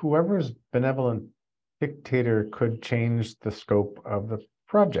 And whoever's benevolent dictator could change the scope of the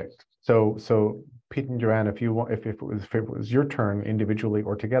project. So Pete and Joanne, if it was your turn individually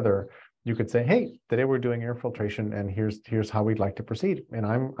or together, you could say, hey, today we're doing air filtration, and here's how we'd like to proceed. And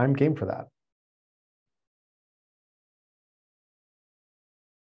I'm game for that.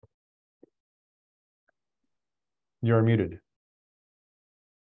 You're muted.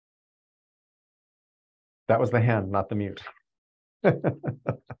 That was the hand, not the mute.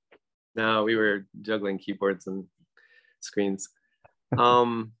 No, we were juggling keyboards and screens.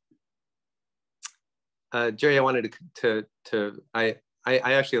 Jerry, I wanted I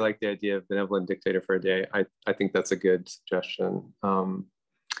actually like the idea of benevolent dictator for a day. I think that's a good suggestion.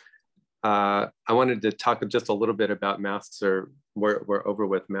 I wanted to talk just a little bit about masks, or we're over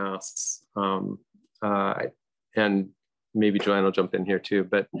with masks. And maybe Joanne will jump in here too,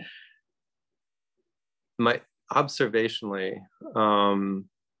 but observationally, one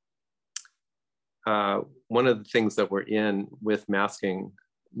of the things that we're in with masking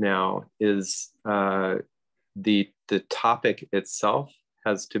now is the topic itself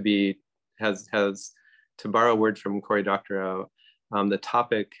has to borrow a word from Cory Doctorow, the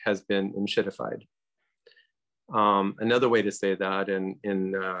topic has been enshittified. Another way to say that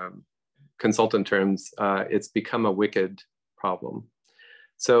in consultant terms, it's become a wicked problem.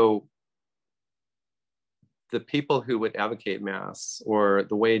 So the people who would advocate masks, or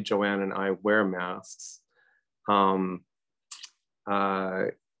the way Joanne and I wear masks,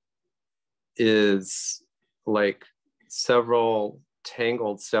 is like several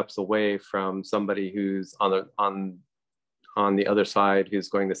tangled steps away from somebody who's on the other side, who's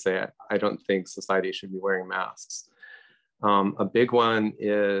going to say, I don't think society should be wearing masks. A big one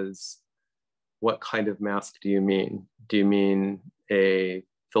is, what kind of mask do you mean? Do you mean a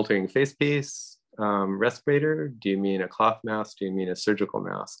filtering face piece, respirator? Do you mean a cloth mask? Do you mean a surgical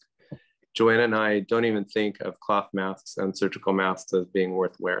mask? Joanna and I don't even think of cloth masks and surgical masks as being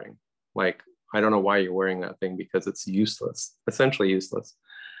worth wearing. Like, I don't know why you're wearing that thing, because it's useless, essentially useless.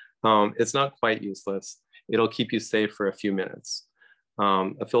 It's not quite useless. It'll keep you safe for a few minutes.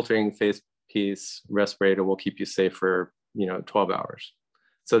 A filtering face piece respirator will keep you safe for 12 hours.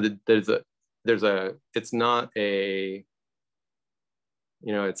 So it's not a,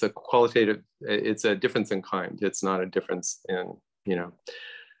 it's a qualitative, it's a difference in kind. It's not a difference in,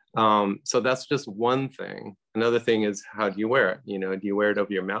 so that's just one thing. Another thing is, how do you wear it? Do you wear it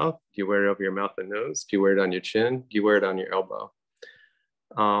over your mouth? Do you wear it over your mouth and nose? Do you wear it on your chin? Do you wear it on your elbow?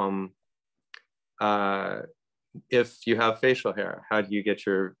 If you have facial hair, how do you get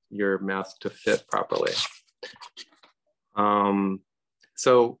your mask to fit properly?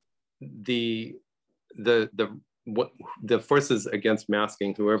 So the forces against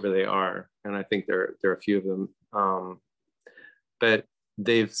masking, whoever they are, and I think there are a few of them, but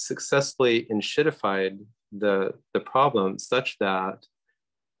they've successfully enshittified the problem such that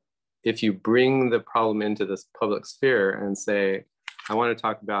if you bring the problem into this public sphere and say, I want to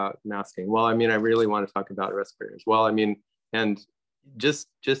talk about masking. Well, I really want to talk about respirators. Well, and just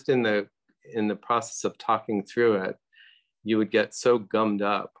in the process of talking through it, you would get so gummed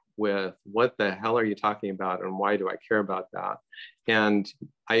up with what the hell are you talking about and why do I care about that? And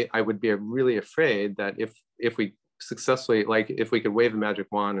I would be really afraid that if we successfully, like if we could wave a magic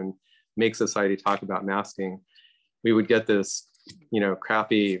wand and make society talk about masking, we would get this,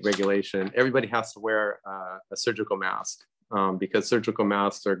 crappy regulation. Everybody has to wear a surgical mask because surgical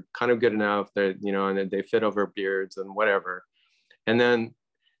masks are kind of good enough. They're, and they fit over beards and whatever. And then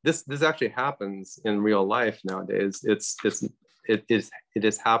this actually happens in real life nowadays. It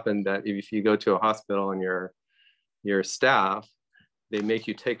has happened that if you go to a hospital and your staff, they make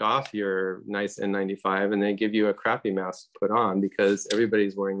you take off your nice N95 and they give you a crappy mask to put on because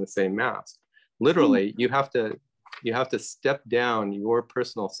everybody's wearing the same mask. Literally, you have to step down your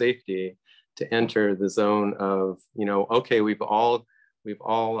personal safety to enter the zone of, okay, we've all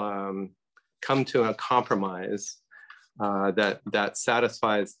come to a compromise that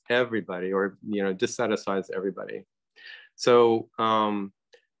satisfies everybody or dissatisfies everybody. So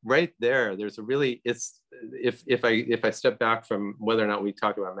right there's a really, if I step back from whether or not we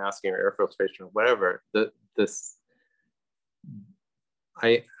talk about masking or air filtration or whatever,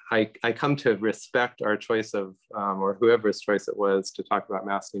 I come to respect our choice of or whoever's choice it was to talk about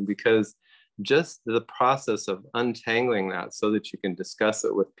masking, because just the process of untangling that so that you can discuss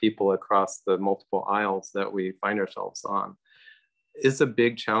it with people across the multiple aisles that we find ourselves on is a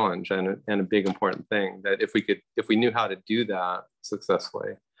big challenge and a big important thing that if we knew how to do that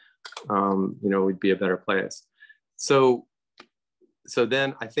successfully, we'd be a better place. So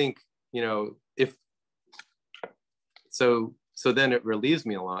then I think, so then it relieves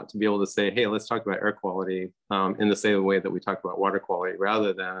me a lot to be able to say, hey, let's talk about air quality in the same way that we talk about water quality,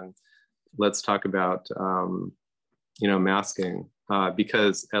 rather than let's talk about, masking,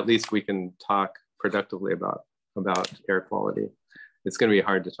 because at least we can talk productively about air quality. It's going to be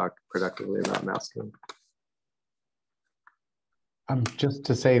hard to talk productively about masking. Just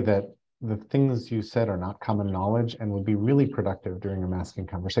to say that the things you said are not common knowledge and would be really productive during a masking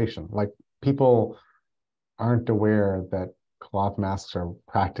conversation. Like, people aren't aware that cloth masks are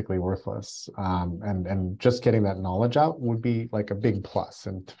practically worthless. And just getting that knowledge out would be like a big plus.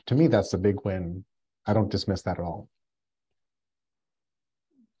 And to me, that's a big win. I don't dismiss that at all.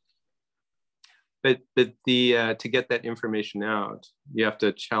 But to get that information out, you have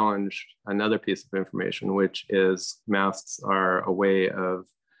to challenge another piece of information, which is masks are a way of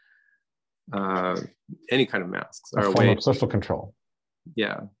any kind of masks are a way of social control.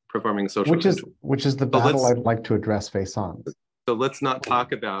 Yeah, performing social control. Which is the battle I'd like to address face on. So let's not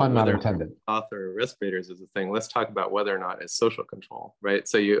talk about Pun not whether intended. cloth or respirators is a thing. Let's talk about whether or not it's social control, right?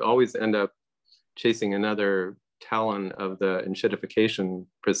 So you always end up chasing another talon of the enshittification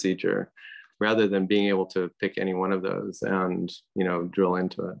procedure, rather than being able to pick any one of those and drill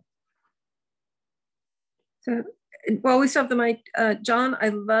into it. So while we still have the mic, John, I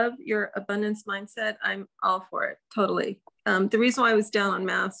love your abundance mindset. I'm all for it, totally. The reason why I was down on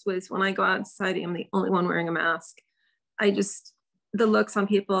masks was when I go out in society, I'm the only one wearing a mask. The looks on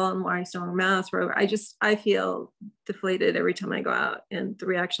people and why I still wear a mask, I feel deflated every time I go out, and the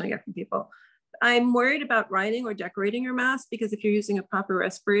reaction I get from people. I'm worried about writing or decorating your mask, because if you're using a proper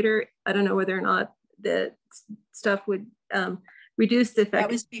respirator, I don't know whether or not the stuff would reduce the effect. That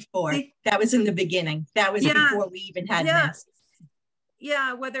was before. That was in the beginning. That was before we even had masks.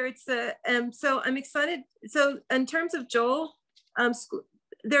 Yeah, whether it's so I'm excited. So in terms of Joel,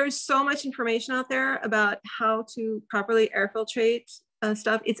 there's so much information out there about how to properly air filtrate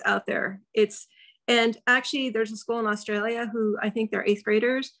stuff. It's out there. And actually there's a school in Australia who, I think they're 8th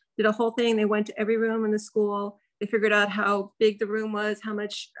graders, did a whole thing. They went to every room in the school. They figured out how big the room was, how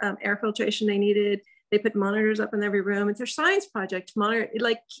much air filtration they needed. They put monitors up in every room. It's their science project to monitor,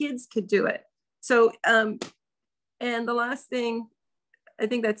 like kids could do it. So, and the last thing, I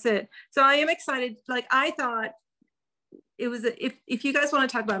think that's it. So I am excited. Like, I thought it was, if you guys want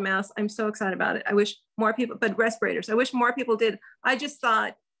to talk about masks, I'm so excited about it. I wish more people, but respirators, I wish more people did. I just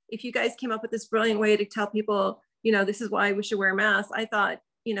thought if you guys came up with this brilliant way to tell people, this is why we should wear masks, I thought,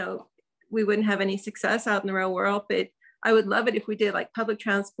 we wouldn't have any success out in the real world. But I would love it if we did like public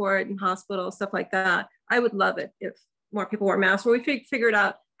transport and hospitals, stuff like that. I would love it if more people wore masks, or we figured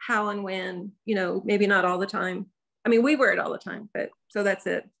out how and when, maybe not all the time. I mean, we wear it all the time, but so that's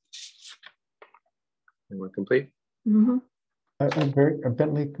it. And we're complete. Mm-hmm.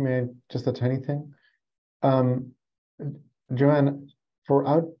 Bentley, may I, just a tiny thing? Joanne, for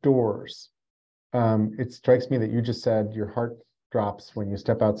outdoors, it strikes me that you just said your heart drops when you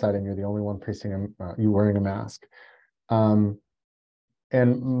step outside and you're the only one you wearing a mask.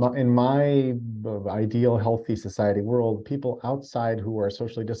 And in my ideal healthy society world, people outside who are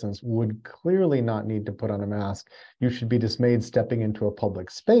socially distanced would clearly not need to put on a mask. You should be dismayed stepping into a public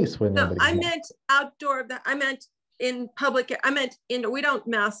space when No, nobody's I meant outdoor. I meant in public. I meant in. We don't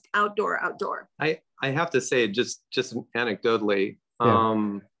mask outdoor. I have to say, just anecdotally,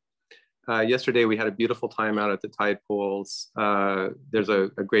 Yeah. yesterday we had a beautiful time out at the tide pools. There's a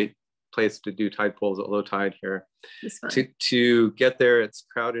great place to do tide pools at low tide here. To get there, it's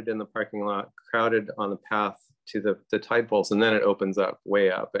crowded in the parking lot, crowded on the path to the tide pools, and then it opens up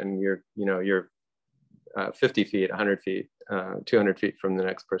way up, and you're 50 feet, 100 feet, 200 feet from the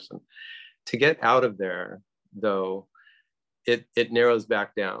next person. To get out of there, though, it narrows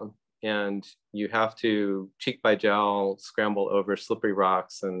back down, and you have to cheek by jowl, scramble over slippery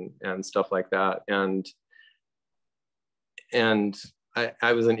rocks and stuff like that. And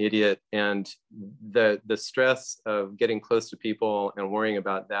I was an idiot, and the stress of getting close to people and worrying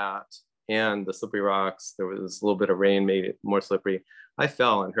about that and the slippery rocks, there was a little bit of rain, made it more slippery. I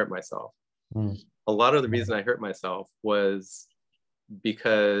fell and hurt myself. A lot of the reason I hurt myself was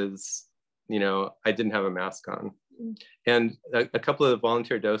because, I didn't have a mask on. And a couple of the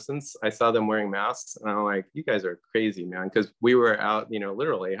volunteer docents, I saw them wearing masks, and I'm like, you guys are crazy, man, because we were out,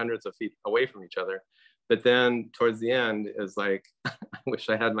 literally hundreds of feet away from each other. But then towards the end, it was like, I wish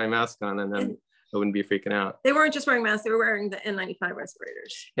I had my mask on, and then I wouldn't be freaking out. They weren't just wearing masks; they were wearing the N95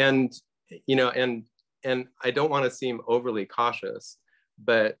 respirators. And and I don't want to seem overly cautious,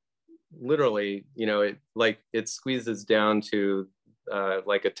 but literally, it squeezes down to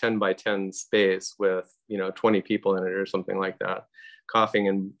like a 10 by 10 space with 20 people in it or something like that,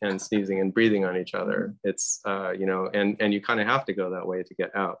 coughing and sneezing and breathing on each other. It's and you kind of have to go that way to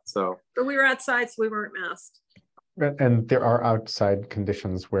get out. So but we were outside, so we weren't masked. And there are outside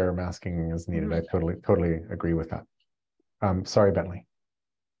conditions where masking is needed. I totally agree with that. Sorry, Bentley.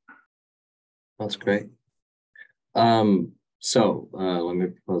 That's great. So let me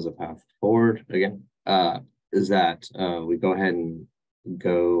propose a path forward again. Is that we go ahead and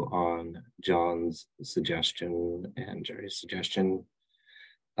go on John's suggestion and Jerry's suggestion,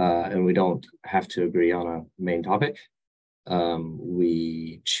 and we don't have to agree on a main topic.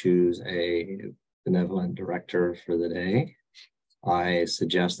 We choose a benevolent director for the day. I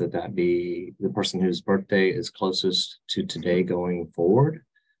suggest that be the person whose birthday is closest to today going forward.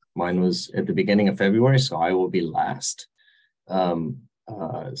 Mine was at the beginning of February, so I will be last.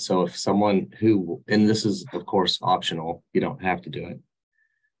 So if someone who, and this is of course optional, you don't have to do it.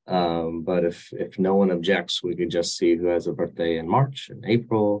 But if no one objects, we could just see who has a birthday in March and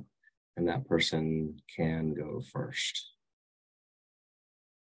April, and that person can go first.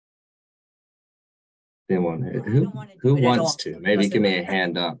 Anyone who wants to, maybe give me a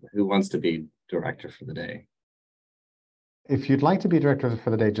hand up. Who wants to be director for the day? If you'd like to be director for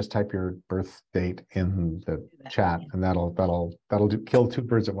the day, just type your birth date in the chat, and that'll kill two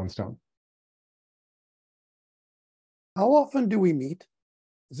birds at one stone. How often do we meet?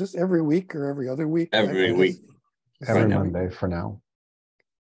 Is this every week or every other week? Every week. Every Monday for now.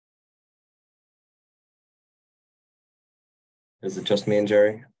 Is it just me and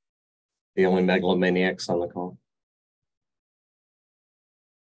Jerry? The only megalomaniacs on the call?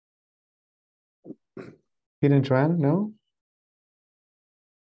 Pete and Joanna, no?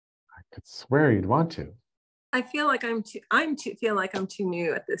 I could swear you'd want to. I feel like I'm too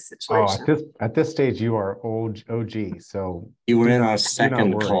new at this situation. Oh, at this stage, you are old OG. So you were in our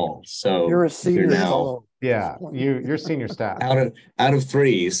second call, so you're a senior now. Yeah, you're senior staff. Out of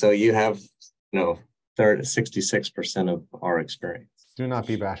three, so you have 66% of our experience. Do not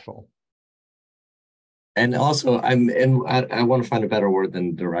be bashful. And also, I want to find a better word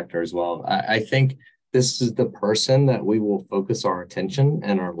than director as well. I think this is the person that we will focus our attention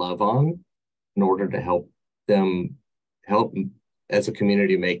and our love on in order to help them as a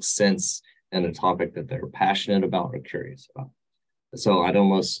community make sense in a topic that they're passionate about or curious about. So I'd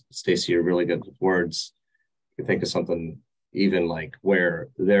almost, Stacey, you're really good with words. You think of something even like where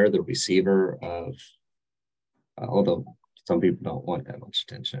they're the receiver of, although some people don't want that much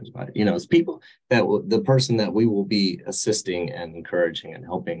attention about it. It's people the person that we will be assisting and encouraging and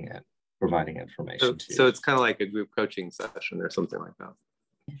helping and providing information to. So it's kind of like a group coaching session or something like that.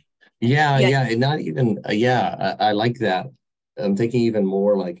 Yeah. And not even, I like that. I'm thinking even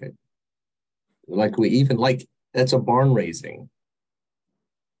more like that's a barn raising,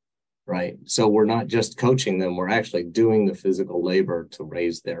 right? So we're not just coaching them, we're actually doing the physical labor to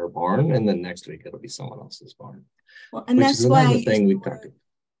raise their barn, and then next week it'll be someone else's barn. Well, and that's why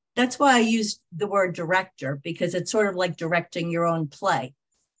that's why I used the word director, because it's sort of like directing your own play.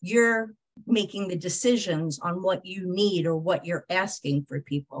 You're making the decisions on what you need or what you're asking for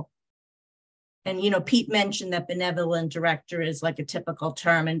people. And, you know, Pete mentioned that benevolent director is like a typical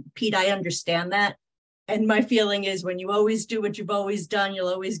term. And Pete, I understand that. And my feeling is when you always do what you've always done, you'll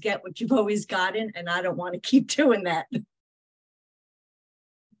always get what you've always gotten. And I don't want to keep doing that.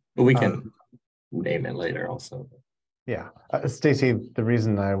 But we can name it later also. Yeah, Stacy, the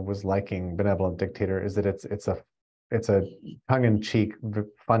reason I was liking benevolent dictator is that it's a tongue-in-cheek,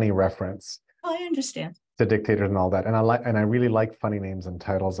 funny reference. Oh, I understand. To dictators and all that, and I really like funny names and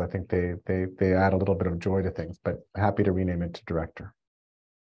titles. I think they add a little bit of joy to things. But happy to rename it to director.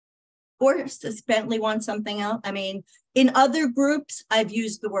 Or does Bentley want something else? I mean, in other groups, I've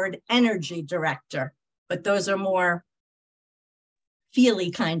used the word energy director, but those are more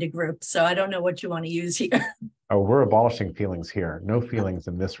feely kind of groups. So I don't know what you want to use here. Oh, we're abolishing feelings here. No feelings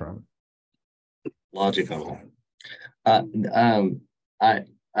in this room. Logical.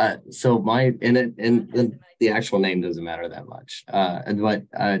 So my and the actual name doesn't matter that much.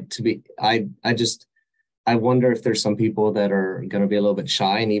 I wonder if there's some people that are going to be a little bit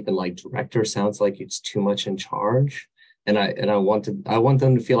shy, and even like director sounds like it's too much in charge. And I want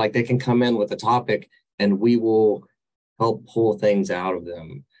them to feel like they can come in with a topic and we will help pull things out of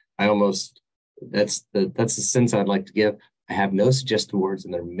them. That's the sense I'd like to give. I have no suggested words,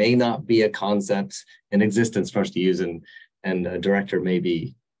 and there may not be a concept in existence for us to use, and a director may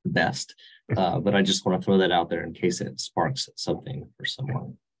be the best. But I just want to throw that out there in case it sparks something for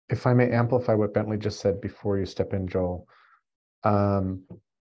someone. If I may amplify what Bentley just said before you step in, Joel, in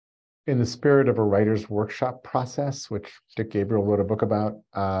the spirit of a writer's workshop process, which Dick Gabriel wrote a book about,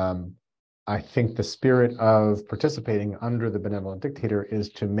 I think the spirit of participating under the benevolent dictator is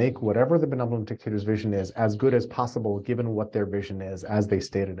to make whatever the benevolent dictator's vision is as good as possible, given what their vision is as they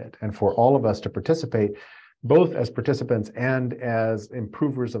stated it. And for all of us to participate, both as participants and as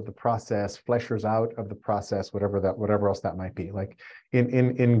improvers of the process, fleshers out of the process, whatever else that might be, like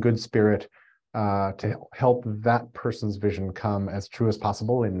in good spirit, to help that person's vision come as true as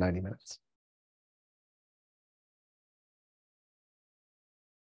possible in 90 minutes.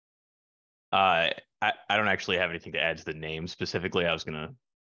 I don't actually have anything to add to the name specifically. I was going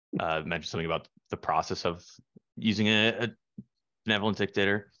to mention something about the process of using a benevolent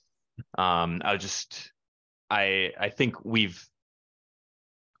dictator. I think we've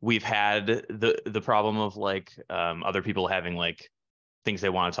had the problem of like other people having like things they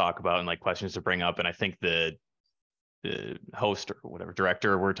want to talk about and like questions to bring up, and I think the host or whatever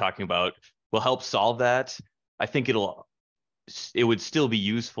director we're talking about will help solve that. I think it would still be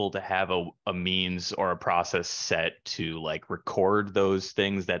useful to have a means or a process set to like record those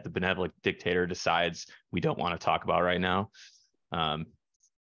things that the benevolent dictator decides we don't want to talk about right now. Yeah,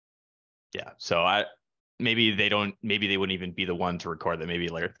 so maybe they wouldn't even be the one to record that. Maybe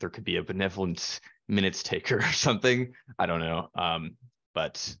like there could be a benevolent minutes taker or something. I don't know.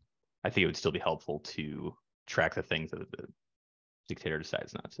 But I think it would still be helpful to track the things that the dictator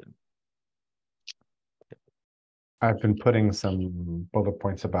decides not to. I've been putting some bullet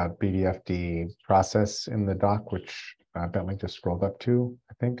points about BDFD process in the doc, which Bentley just scrolled up to,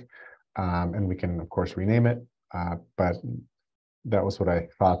 I think. And we can, of course, rename it. But that was what I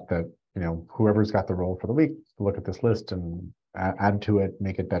thought, that, you know, whoever's got the role for the week, look at this list and add to it,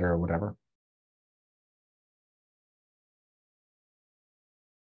 make it better or whatever.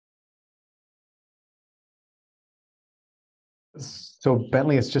 So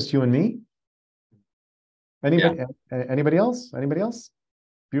Bentley, it's just you and me? Anybody else? Anybody else?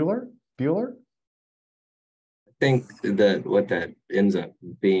 Bueller? I think that what that ends up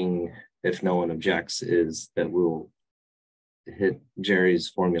being, if no one objects, is that we'll hit Jerry's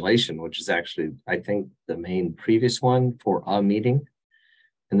formulation, which is actually, I think, the main previous one for a meeting.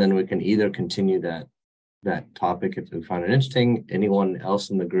 And then we can either continue that topic if we find it interesting. Anyone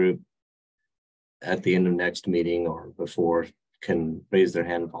else in the group at the end of next meeting or before can raise their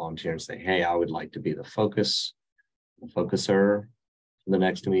hand and volunteer and say, hey, I would like to be the focuser for the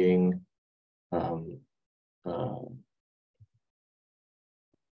next meeting.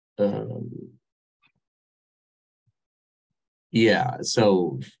 Yeah,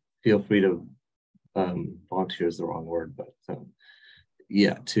 so feel free to volunteer is the wrong word, but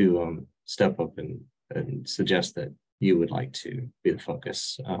yeah, to step up and suggest that you would like to be the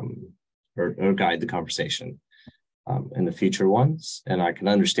focus or guide the conversation in the future ones. And I can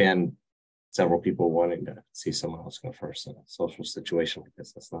understand several people wanting to see someone else go first in a social situation like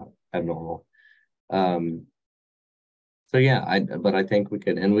this. That's not abnormal. So yeah, but I think we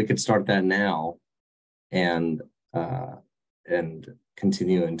could start that now and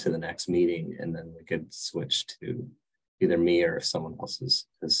continue into the next meeting, and then we could switch to either me or someone else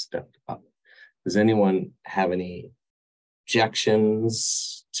has stepped up. Does anyone have any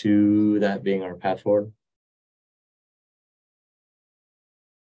objections to that being our path forward?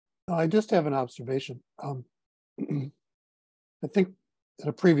 I just have an observation. I think in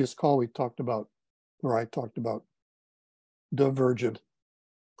a previous call we talked about, or I talked about, divergent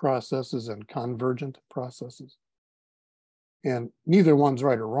processes and convergent processes. And neither one's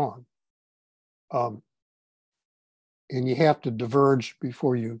right or wrong. And you have to diverge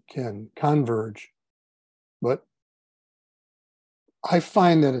before you can converge. But I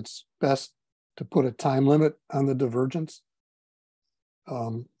find that it's best to put a time limit on the divergence.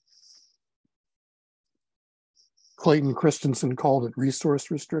 Clayton Christensen called it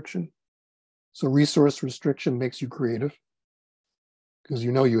resource restriction. So resource restriction makes you creative because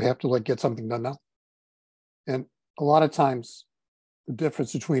you know you have to like get something done now. And a lot of times the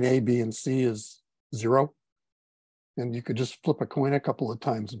difference between A, B, and C is 0. And you could just flip a coin a couple of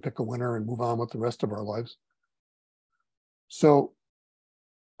times and pick a winner and move on with the rest of our lives. So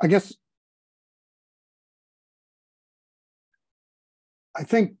I guess I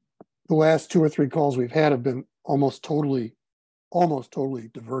think the last 2 or 3 calls we've had have been almost totally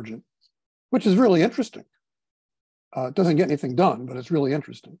divergent, which is really interesting. It doesn't get anything done, but it's really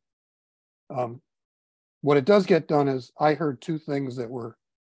interesting. What it does get done is I heard 2 things that were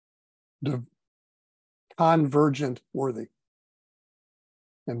convergent worthy.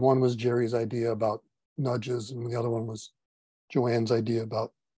 And one was Jerry's idea about nudges, and the other one was Joanne's idea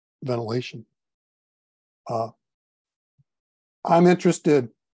about ventilation. I'm interested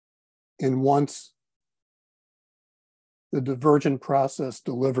in once the divergent process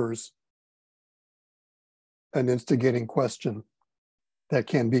delivers an instigating question that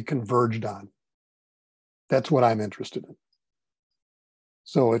can be converged on. That's what I'm interested in.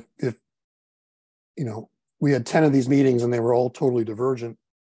 So if you know, we had 10 of these meetings and they were all totally divergent,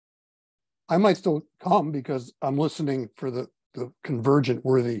 I might still come because I'm listening for the convergent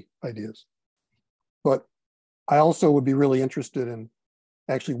worthy ideas. But I also would be really interested in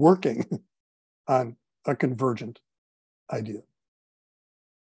actually working on a convergent idea.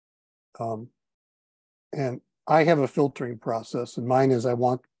 And I have a filtering process, and mine is I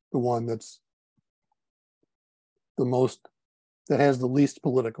want the one that's that has the least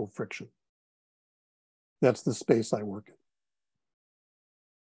political friction. That's the space I work in.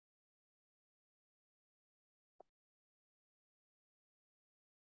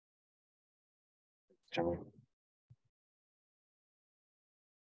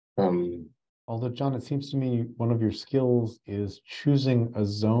 Although, John, it seems to me one of your skills is choosing a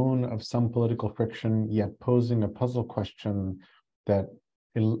zone of some political friction, yet posing a puzzle question that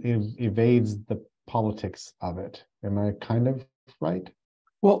evades the politics of it. Am I kind of right?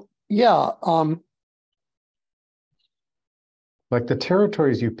 Well, yeah. Like the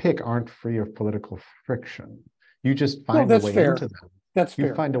territories you pick aren't free of political friction. You just find a that's way fair. into them. That's You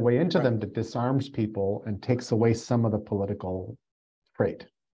fair. find a way into Right. them that disarms people and takes away some of the political freight.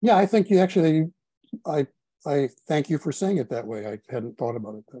 Yeah, I think you actually, I thank you for saying it that way. I hadn't thought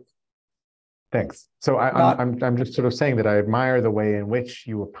about it that way. Thanks. So I'm just sort of saying that I admire the way in which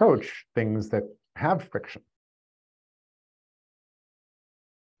you approach things that have friction.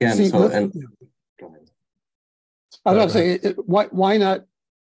 Yeah, See, so go ahead. I was going to say, why not,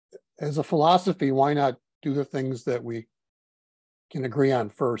 as a philosophy, why not do the things that we can agree on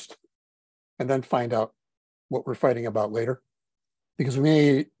first and then find out what we're fighting about later? Because we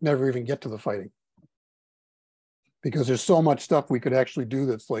may never even get to the fighting. Because there's so much stuff we could actually do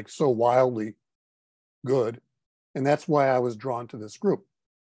that's like so wildly good. And that's why I was drawn to this group,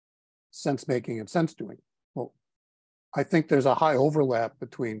 sense making and sense doing. Well, I think there's a high overlap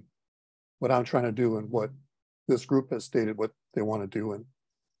between what I'm trying to do and what this group has stated what they want to do. And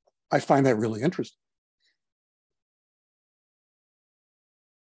I find that really interesting.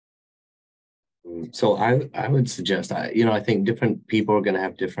 So I would suggest, I think different people are going to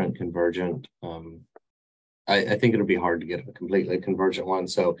have different convergent. I think it'll be hard to get a completely convergent one.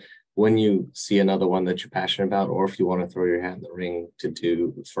 So when you see another one that you're passionate about, or if you want to throw your hat in the ring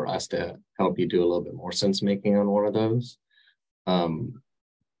for us to help you do a little bit more sense making on one of those,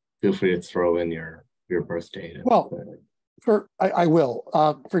 feel free to throw in your birth date. Well, I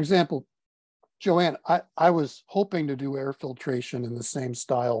will. For example, Joanne, I was hoping to do air filtration in the same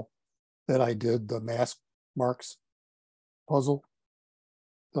style that I did the mask marks puzzle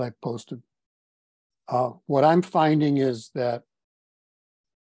that I posted. What I'm finding is that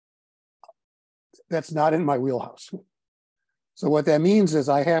that's not in my wheelhouse. So what that means is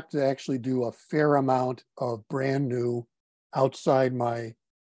I have to actually do a fair amount of brand new, outside my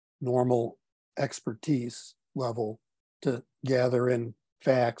normal expertise level to gather in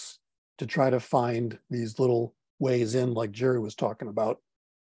facts, to try to find these little ways in, like Jerry was talking about,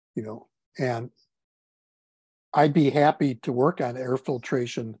 you know, and I'd be happy to work on air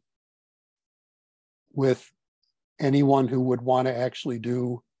filtration with anyone who would want to actually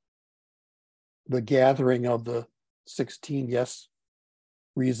do the gathering of the 16 yes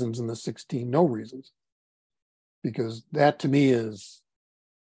reasons and the 16 no reasons. Because that to me is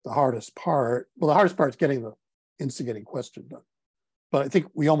the hardest part. Well, the hardest part is getting the instigating question done. But I think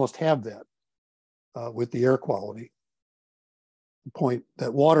we almost have that with the air quality. The point,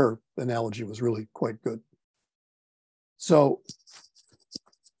 that water analogy was really quite good. So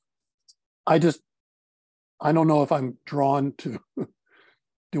I don't know if I'm drawn to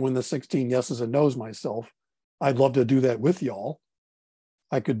doing the 16 yeses and nos myself. I'd love to do that with y'all.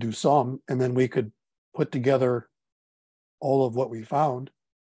 I could do some, and then we could put together all of what we found,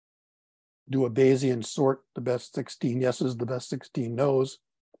 do a Bayesian sort, the best 16 yeses, the best 16 nos,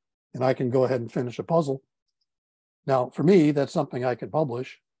 and I can go ahead and finish a puzzle. Now, for me, that's something I can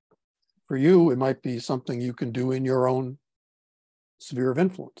publish. For you, it might be something you can do in your own sphere of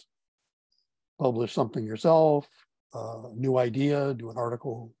influence. Publish something yourself, new idea, do an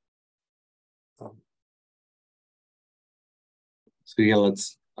article. So yeah,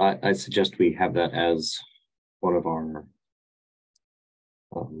 I suggest we have that as one of our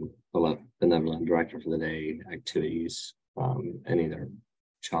benevolent director for the day activities. And either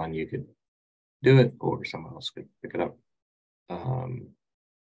Sean, you could do it, or someone else could pick it up.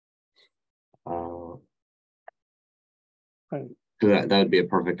 Right. That would be a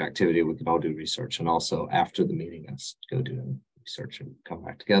perfect activity. We could all do research, and also after the meeting, us go do research and come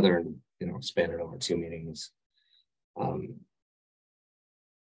back together, and span it over 2 meetings.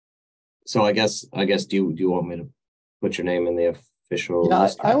 So I guess do you want me to put your name in the official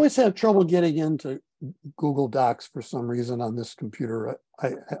list? I always have trouble getting into Google Docs for some reason on this computer.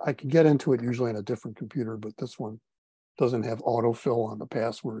 I can get into it usually on a different computer, but this one doesn't have autofill on the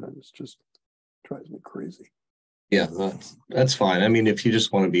password, and it's just drives me crazy. Yeah, that's fine. I mean, if you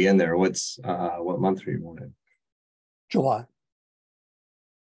just want to be in there, what month are you born in? July.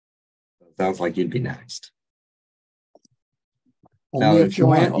 Sounds like you'd be next. Only if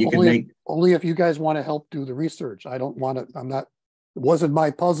you guys want to help do the research. I don't want to. It wasn't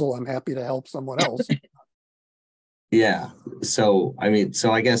my puzzle. I'm happy to help someone else. Yeah. So I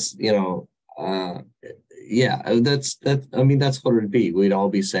guess yeah. That's what it'd be. We'd all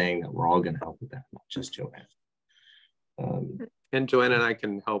be saying that we're all going to help with that, not just Joanne. And Joanna and I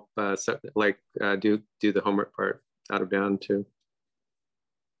can help do the homework part out of down too.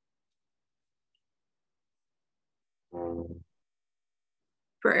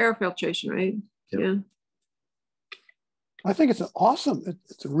 For air filtration, right? Yep. Yeah. I think it's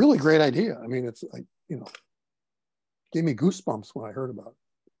it's a really great idea. I mean, it's like, gave me goosebumps when I heard about it.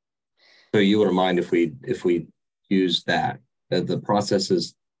 So you wouldn't mind if we use that the process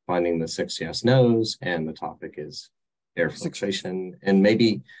is finding the 6 yes nos, and the topic is air filtration, and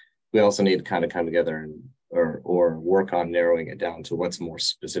maybe we also need to kind of come together and or work on narrowing it down to what's a more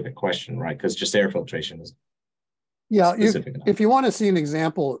specific question, right? Because just air filtration is if you want to see an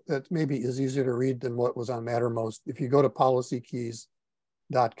example that maybe is easier to read than what was on Mattermost, if you go to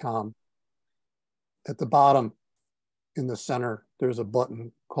policykeys.com, at the bottom in the center, there's a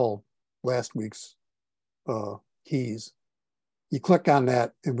button called last week's keys. You click on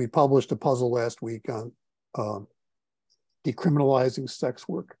that, and we published a puzzle last week on decriminalizing sex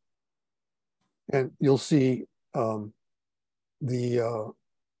work. And you'll see click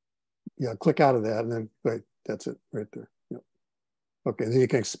out of that, and then right, that's it right there. Yep. Okay, then you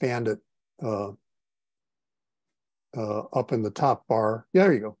can expand it up in the top bar. Yeah,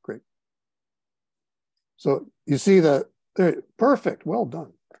 there you go, great. So you see that, perfect, well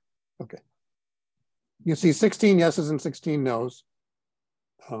done. Okay. You see 16 yeses and 16 nos.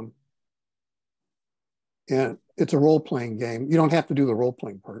 And it's a role-playing game. You don't have to do the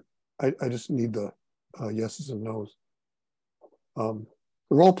role-playing part. I just need the yeses and nos. The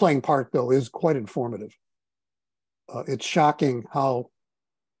role-playing part, though, is quite informative. It's shocking how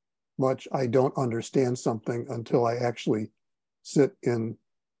much I don't understand something until I actually sit in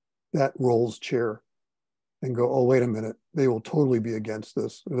that role's chair and go, oh, wait a minute, they will totally be against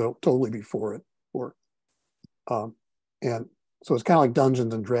this. They'll totally be for it. And so it's kind of like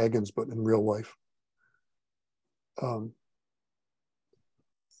Dungeons and Dragons, but in real life. And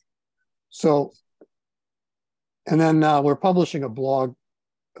then we're publishing a blog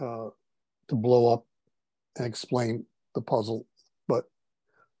to blow up and explain the puzzle. But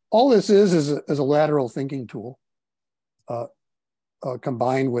all this is a lateral thinking tool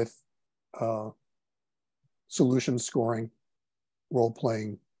combined with solution scoring, role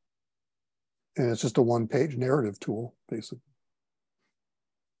playing, and it's just a one-page narrative tool, basically.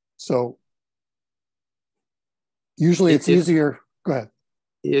 So usually it's easier. Go ahead.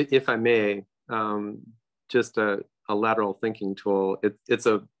 If I may, just a lateral thinking tool. It's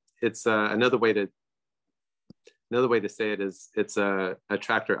another way to say it is it's a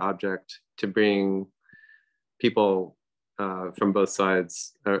attractor object to bring people from both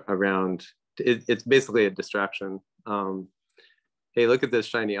sides around. It's basically a distraction. Hey, look at this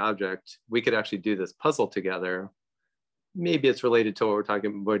shiny object. We could actually do this puzzle together. Maybe it's related to what we're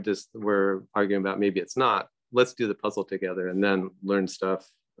talking. We're arguing about. Maybe it's not. Let's do the puzzle together and then learn stuff.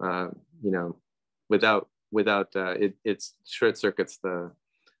 Without it short circuits the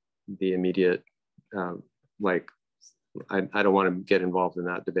immediate. Like, I don't want to get involved in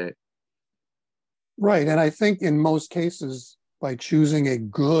that debate. Right, and I think in most cases, by choosing a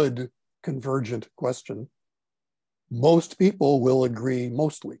good convergent question, most people will agree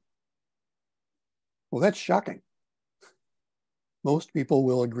mostly. Well, that's shocking. Most people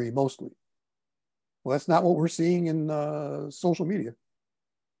will agree mostly. Well, that's not what we're seeing in social media.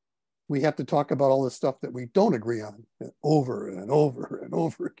 We have to talk about all this stuff that we don't agree on over and over and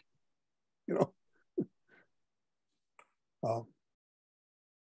over again, you know.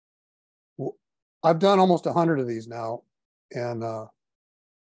 Well, I've done almost 100 of these now, and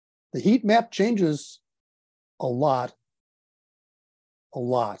the heat map changes a lot.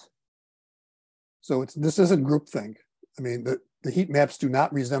 So this isn't groupthink. I mean, the heat maps do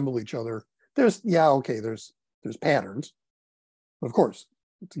not resemble each other. There's patterns, but of course,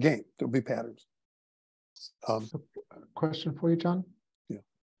 it's a game. There'll be patterns. Question for you, John. Yeah.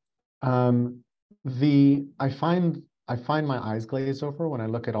 I find my eyes glaze over when I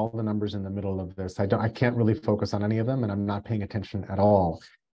look at all the numbers in the middle of this. I can't really focus on any of them, and I'm not paying attention at all.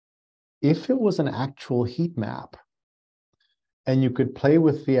 If it was an actual heat map, and you could play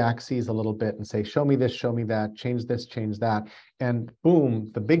with the axes a little bit and say, show me this, show me that, change this, change that, and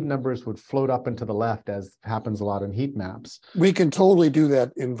boom, the big numbers would float up and to the left, as happens a lot in heat maps. We can totally do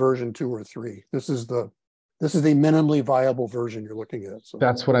that in version 2 or 3. This is the minimally viable version you're looking at. So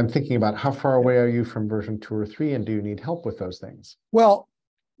that's what I'm thinking about. How far away are you from version 2 or 3, and do you need help with those things? Well,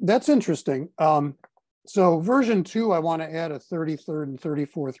 that's interesting. So version 2, I want to add a 33rd and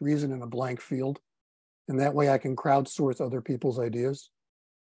 34th reason in a blank field. And that way I can crowdsource other people's ideas.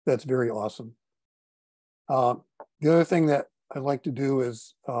 That's very awesome. The other thing that I'd like to do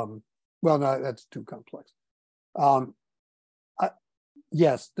is, well, no, that's too complex.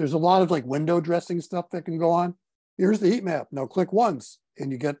 Yes, there's a lot of like window dressing stuff that can go on. Here's the heat map. Now click once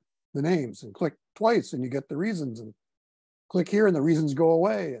and you get the names, and click twice and you get the reasons, and click here and the reasons go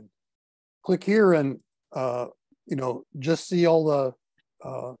away, and click here and, just see all the,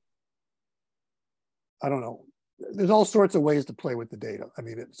 I don't know. There's all sorts of ways to play with the data. I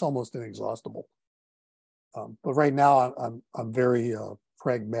mean, it's almost inexhaustible. But right now, I'm very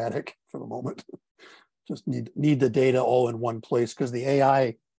pragmatic for the moment. Just need the data all in one place, because the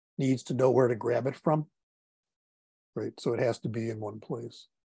AI needs to know where to grab it from. Right, so it has to be in one place.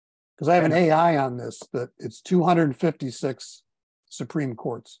 Because I have an AI on this that it's 256 Supreme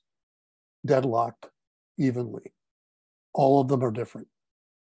Courts deadlocked evenly. All of them are different.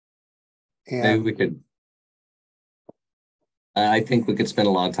 And maybe we could. I think we could spend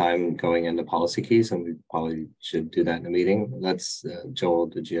a lot of time going into policy keys, and we probably should do that in a meeting. That's Joel.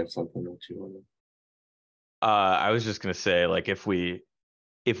 Did you have something that you wanted? I was just gonna say, like, if we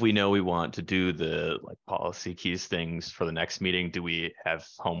know we want to do the like policy keys things for the next meeting, do we have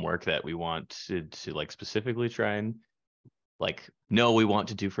homework that we want to like specifically try and like know we want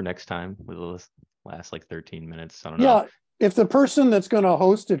to do for next time with the last like 13 minutes? I don't know. Yeah, if the person that's going to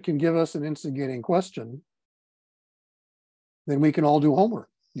host it can give us an instigating question, then we can all do homework,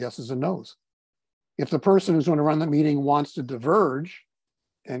 yeses and nos. If the person who's going to run the meeting wants to diverge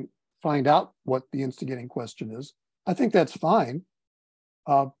and find out what the instigating question is, I think that's fine.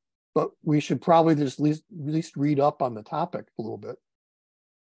 But we should probably just at least read up on the topic a little bit.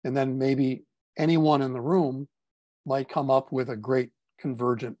 And then maybe anyone in the room might come up with a great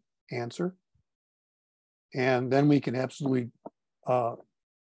convergent answer. And then we can absolutely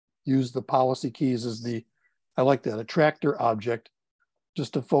use the policy keys as I like that, attractor object,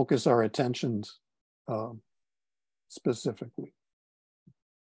 just to focus our attentions specifically.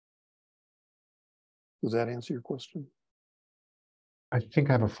 Does that answer your question? I think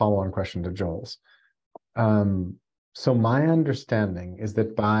I have a follow-on question to Joel's. So my understanding is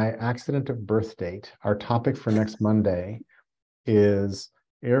that by accident of birth date, our topic for next Monday is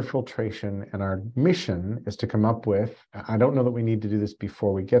air filtration, and our mission is to come up with, I don't know that we need to do this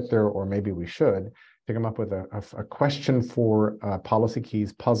before we get there, or maybe we should, to come up with a question for a policy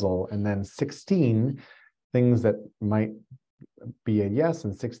keys puzzle, and then 16 things that might be a yes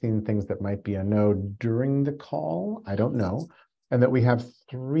and 16 things that might be a no during the call. I don't know. And that we have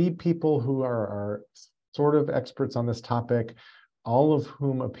 3 people who are sort of experts on this topic, all of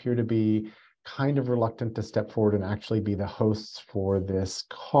whom appear to be kind of reluctant to step forward and actually be the hosts for this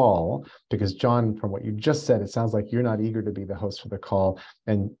call. Because John, from what you just said, it sounds like you're not eager to be the host for the call.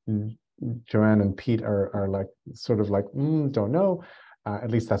 And Joanne and Pete are like, sort of like, don't know. At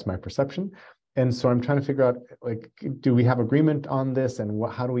least that's my perception. And so I'm trying to figure out, like, do we have agreement on this, and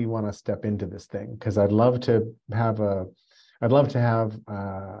how do we want to step into this thing? Because I'd love to have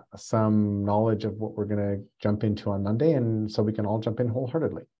some knowledge of what we're going to jump into on Monday, and so we can all jump in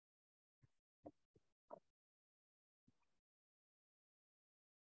wholeheartedly.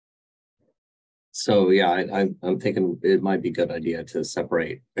 So yeah, I'm thinking it might be a good idea to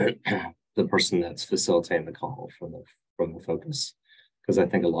separate the person that's facilitating the call from the focus, because I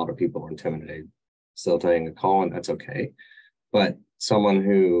think a lot of people are intimidated facilitating a call, and that's okay. But someone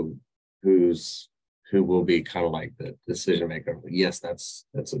who will be kind of like the decision maker. Yes, that's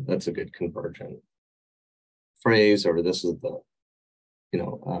a good convergent phrase, or this is the,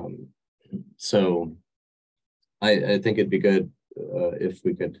 so I think it'd be good if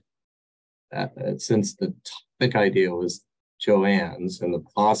we could, since the topic idea was Joanne's and the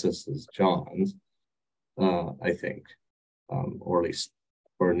process is John's, I think, or at least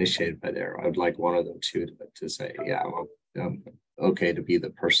or initiated by there. I would like one of them to say, yeah, I'm okay to be the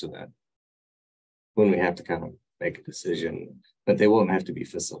person that, when we have to kind of make a decision, but they won't have to be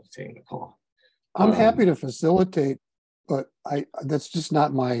facilitating the call. I'm happy to facilitate, but that's just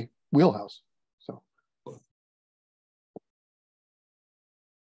not my wheelhouse. So.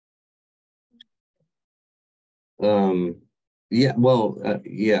 Yeah, well,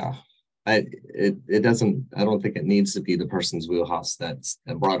 yeah. I don't think it needs to be the person's wheelhouse that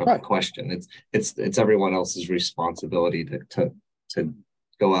brought up the question. It's everyone else's responsibility to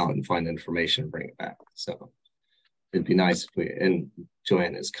go out and find information and bring it back. So it'd be nice if and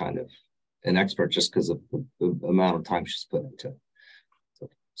Joanne is kind of an expert just because of the amount of time she's put into it. So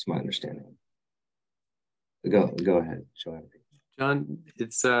it's my understanding. Go ahead, Joanne. John,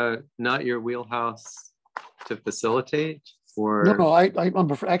 it's not your wheelhouse to facilitate, or no,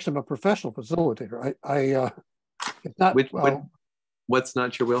 I'm actually a professional facilitator. It's not. What's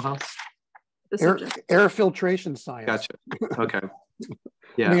not your wheelhouse? Air filtration science. Gotcha. Okay.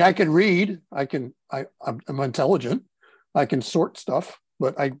 Yeah. I mean, I can read. I'm intelligent. I can sort stuff,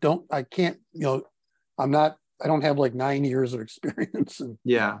 but I can't. I don't have like 9 years of experience in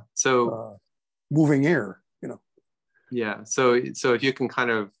moving air. Yeah. So if you can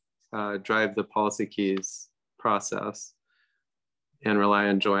kind of drive the policy keys process and rely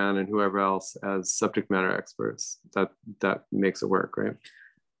on Joanne and whoever else as subject matter experts, that makes it work, right?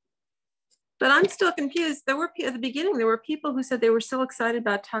 But I'm still confused. At the beginning, there were people who said they were so excited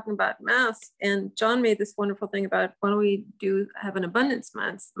about talking about masks, and John made this wonderful thing about why don't we have an abundance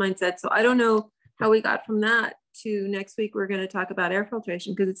mindset. So I don't know how we got from that to next week we're going to talk about air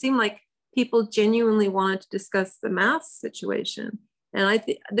filtration, because it seemed like people genuinely wanted to discuss the mask situation. And I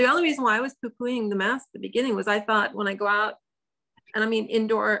think the only reason why I was poo-pooing the mask at the beginning was I thought when I go out, and I mean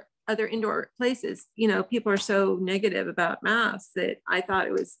other indoor places, people are so negative about masks that I thought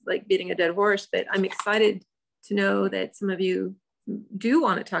it was like beating a dead horse. But I'm excited to know that some of you do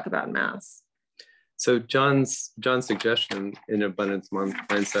want to talk about masks. So John's suggestion in Abundance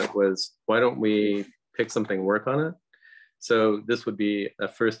Mindset was, why don't we pick something, work on it? So this would be a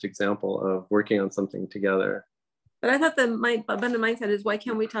first example of working on something together. But I thought my abundant mindset is, why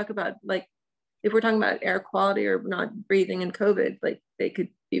can't we talk about, like, if we're talking about air quality or not breathing and COVID, like they could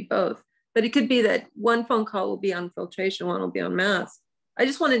be both. But it could be that one phone call will be on filtration, one will be on masks. I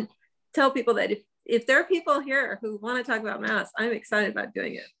just want to tell people that if there are people here who want to talk about masks, I'm excited about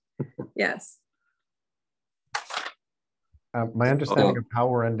doing it. Yes. My understanding of how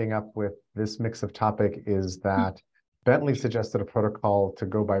we're ending up with this mix of topic is that Bentley suggested a protocol to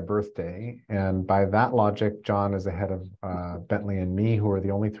go by birthday. And by that logic, John is ahead of Bentley and me, who are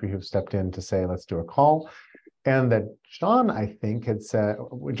the only 3 who've stepped in to say, let's do a call. And that John, I think, had said,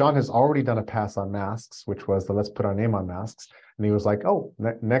 John has already done a pass on masks, which was the let's put our name on masks. And he was like, oh,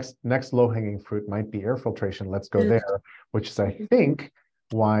 next low-hanging fruit might be air filtration. Let's go there, which is, I think,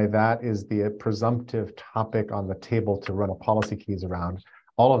 why that is the presumptive topic on the table to run a policy keys around.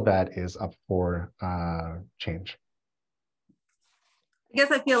 All of that is up for change. I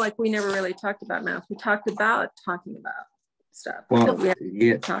guess I feel like we never really talked about masks. We talked about talking about stuff. Well,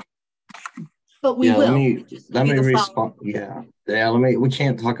 But we will. Let me respond. Yeah. We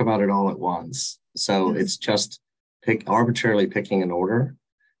can't talk about it all at once. So it's just arbitrarily picking an order.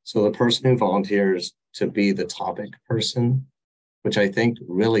 So the person who volunteers to be the topic person, which I think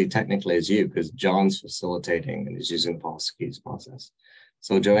really technically is you, because John's facilitating and is using the policy keys process.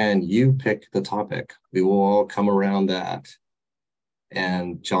 So Joanne, you pick the topic. We will all come around that,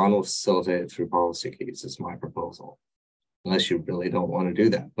 and John will facilitate it through policy keys. Is my proposal, unless you really don't want to do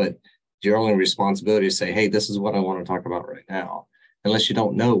that. But your only responsibility is say, hey, this is what I want to talk about right now. Unless you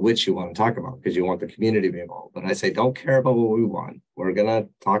don't know which you want to talk about because you want the community to be involved. But I say, don't care about what we want. We're going to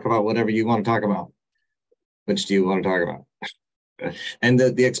talk about whatever you want to talk about. Which do you want to talk about? And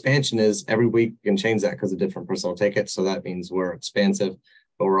the expansion is every week you can change that because a different person will take it. So that means we're expansive,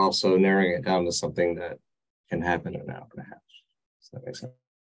 but we're also narrowing it down to something that can happen in an hour and a half. Does that make sense?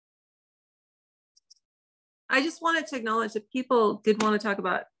 I just wanted to acknowledge that people did want to talk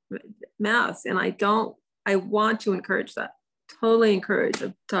about mass, and I want to encourage that. Totally encourage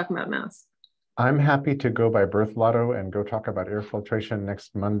talking about mass. I'm happy to go by birth lotto and go talk about air filtration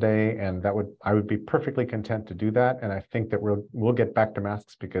next Monday, and I would be perfectly content to do that. And I think that we'll get back to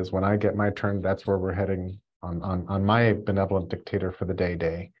masks, because when I get my turn, that's where we're heading on my benevolent dictator for the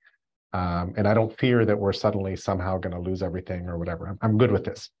day. And I don't fear that we're suddenly somehow going to lose everything or whatever. I'm good with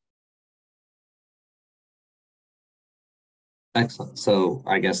this. Excellent. So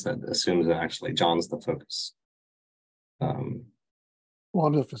I guess that assumes that actually John's the focus. Well,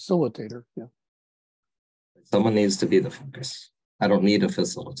 I'm the facilitator. Yeah. Someone needs to be the focus. I don't need a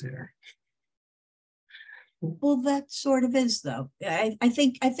facilitator. Well, that sort of is, though. I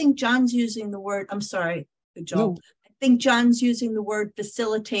think John's using the word, I'm sorry, Joel. No. I think John's using the word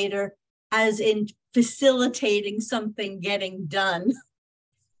facilitator as in facilitating something getting done,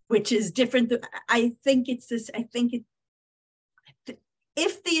 which is different. I think it's this,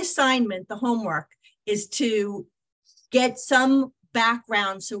 if the assignment, the homework, is to get some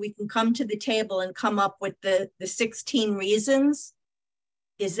background so we can come to the table and come up with the 16 reasons,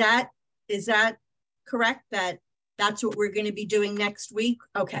 is that correct? That's what we're going to be doing next week?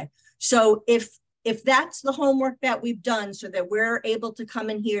 Okay. So if that's the homework that we've done so that we're able to come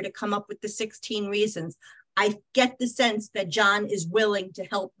in here to come up with the 16 reasons, I get the sense that John is willing to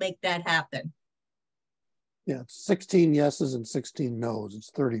help make that happen. Yeah, it's 16 yeses and 16 nos. It's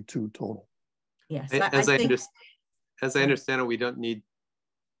 32 total. Yes. As I understand it, we don't need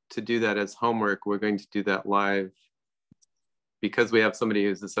to do that as homework. We're going to do that live because we have somebody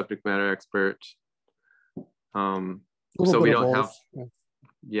who's a subject matter expert. So we don't have,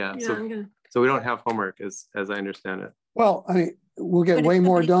 so we don't have homework as I understand it. Well, I mean, we'll get way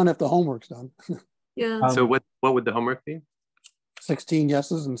more done if the homework's done. Yeah. So what would the homework be? 16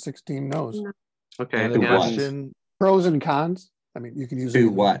 yeses and 16 nos. Okay. And question. Pros and cons. I mean, you can use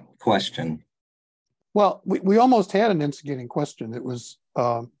to what question? Well, we almost had an instigating question. It was,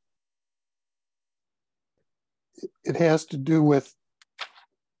 it has to do with,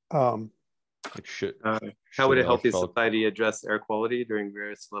 how would a healthy society address air quality during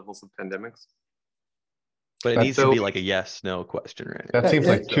various levels of pandemics? But it needs to be like a yes/no question, right? That seems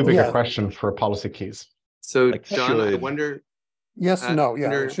like too big a question for policy keys. So, like, John, I wonder. Yes, no.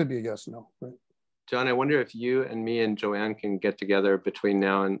 Yeah, it should be a yes, no. Right. John, I wonder if you and me and Joanne can get together between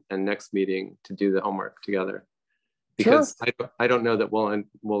now and next meeting to do the homework together. Because sure. I don't know that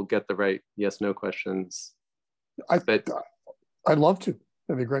we'll get the right yes/no questions. I'd love to.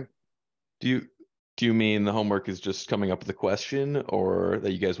 That'd be great. Do you mean the homework is just coming up with a question, or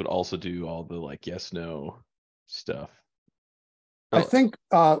that you guys would also do all the like yes/no stuff? I think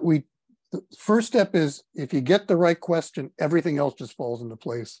the first step is if you get the right question, everything else just falls into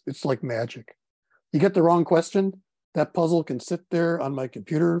place. It's like magic. You get the wrong question, that puzzle can sit there on my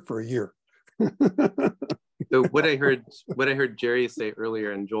computer for a year. So what I heard Jerry say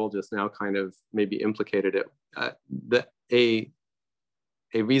earlier, and Joel just now kind of maybe implicated it,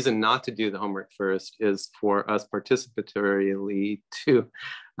 a reason not to do the homework first is for us participatorily to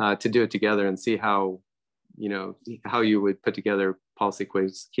do it together and see how you would put together policy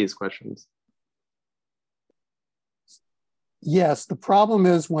keys questions. Yes, the problem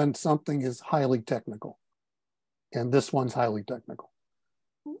is when something is highly technical, and this one's highly technical.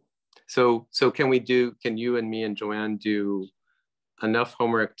 So can you and me and Joanne do enough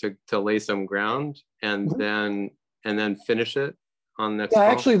homework to lay some ground and then finish it on next call?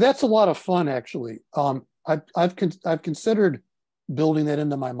 Actually, that's a lot of fun. Actually, I've considered building that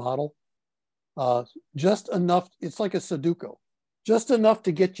into my model. Just enough. It's like a Sudoku, just enough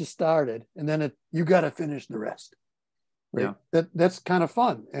to get you started, and then you got to finish the rest. Right? Yeah, that's kind of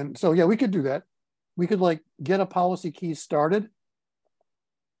fun. And so yeah, we could do that. We could like get a policy key started.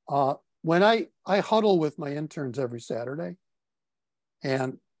 When I huddle with my interns every Saturday,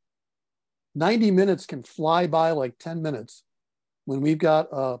 and 90 minutes can fly by like 10 minutes when we've got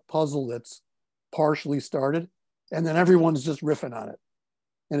a puzzle that's partially started and then everyone's just riffing on it.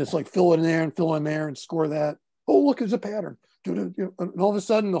 And it's like fill it in there and fill in there and score that. Oh, look, there's a pattern. And all of a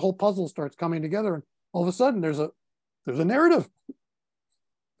sudden the whole puzzle starts coming together. And all of a sudden there's a narrative.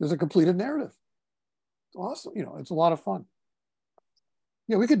 There's a completed narrative. It's awesome. You know, it's a lot of fun.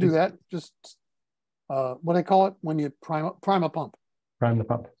 Yeah, we could do that. Just what I call it when you prime a pump. Prime the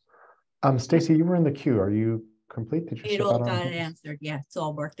pump. Stacy, you were in the queue. Are you complete? Did you It all got answered. Yeah, it's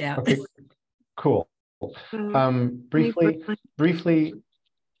all worked out. Okay, cool. Briefly,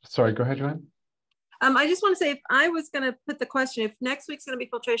 sorry, go ahead, Joanne. I just want to say, if I was going to put the question, if next week's going to be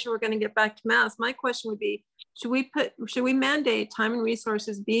filtration, we're going to get back to mass. My question would be, should we mandate time and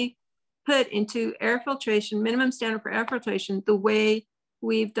resources be put into air filtration, minimum standard for air filtration, the way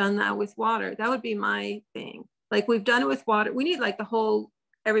we've done that with water? That would be my thing. Like we've done it with water. We need like the whole,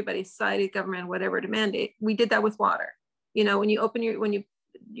 everybody, society, government, whatever, to mandate. We did that with water. You know, when you open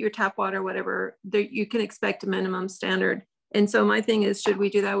your tap water, whatever, there, you can expect a minimum standard. And so my thing is, should we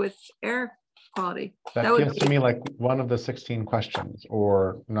do that with air quality? That feels to me like one of the 16 questions,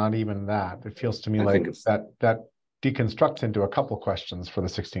 or not even that. It feels to me like that deconstructs into a couple questions for the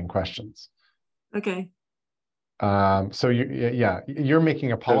 16 questions. Okay. So you're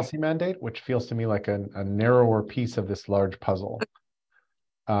making a policy mandate, which feels to me like a narrower piece of this large puzzle.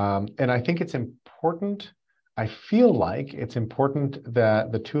 And I think it's important. I feel like it's important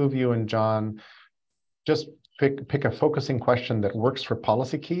that the two of you and John just pick a focusing question that works for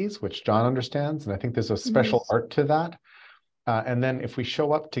policy keys, which John understands. And I think there's a special art to that. And then if we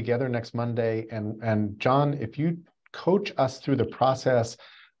show up together next Monday, and John, if you coach us through the process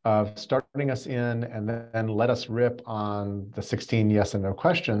of starting us in and then let us rip on the 16 yes and no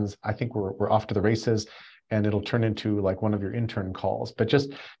questions, I think we're off to the races, and it'll turn into like one of your intern calls. But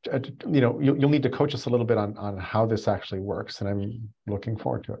just, you'll need to coach us a little bit on how this actually works. And I'm looking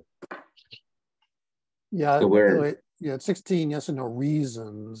forward to it. Yeah, so 16 yes and no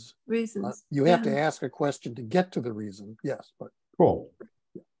reasons. You have to ask a question to get to the reason. Yes, but cool.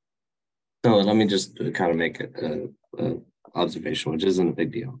 So let me just kind of make an observation, which isn't a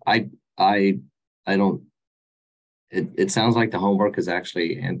big deal. I don't. It sounds like the homework is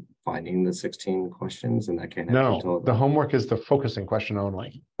actually finding the 16 questions, and that can't happen. No, the homework is the focusing question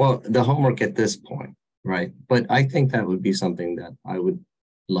only. Well, the homework at this point, right? But I think that would be something that I would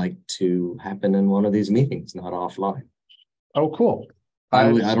like to happen in one of these meetings, not offline. Oh, cool.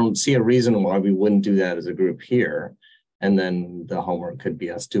 I don't see a reason why we wouldn't do that as a group here. And then the homework could be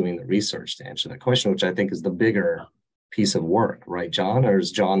us doing the research to answer that question, which I think is the bigger piece of work, right, John? Or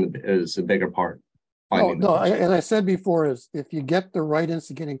is John is a bigger part? As I said before, is if you get the right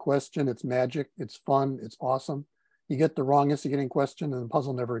instigating question, it's magic, it's fun, it's awesome. You get the wrong instigating question and the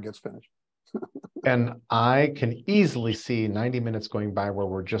puzzle never gets finished. And I can easily see 90 minutes going by where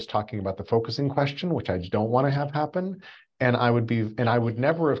we're just talking about the focusing question, which I don't want to have happen. And I would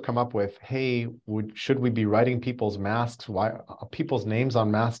never have come up with, hey, should we be writing people's masks, people's names on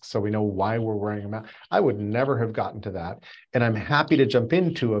masks so we know why we're wearing a mask? I would never have gotten to that. And I'm happy to jump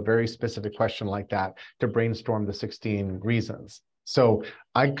into a very specific question like that to brainstorm the 16 reasons. So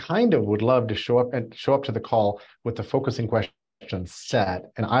I kind of would love to show up to the call with the focusing question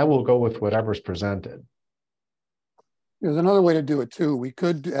set, and I will go with whatever's presented. There's another way to do it too. We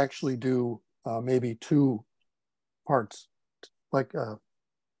could actually do maybe two parts, like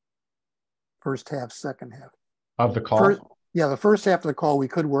first half, second half of the call. The first half of the call we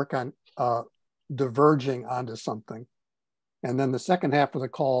could work on diverging onto something, and then the second half of the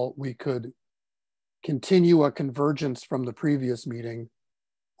call we could continue a convergence from the previous meeting,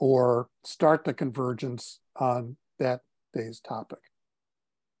 or start the convergence on that day's topic.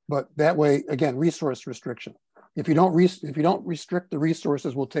 But that way, again, resource restriction. If you don't restrict the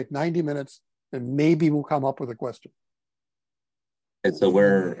resources, we'll take 90 minutes and maybe we'll come up with a question. And so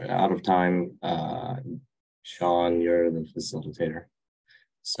we're out of time. Sean, you're the facilitator.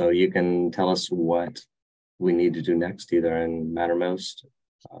 So you can tell us what we need to do next, either in Mattermost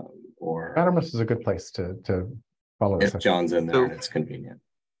or... Mattermost is a good place to follow. If John's in there and it's convenient.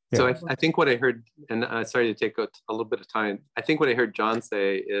 So I think what I heard, and sorry to take a little bit of time, I think what I heard John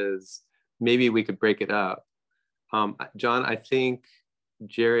say is maybe we could break it up. John, I think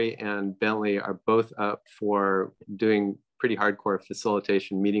Jerry and Bentley are both up for doing pretty hardcore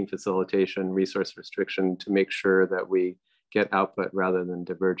facilitation, meeting facilitation, resource restriction to make sure that we get output rather than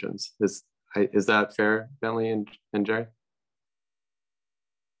divergence. Is that fair, Bentley and Jerry?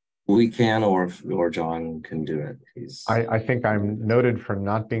 We can, or John can do it. I think I'm noted for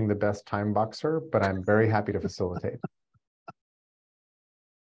not being the best time boxer, but I'm very happy to facilitate.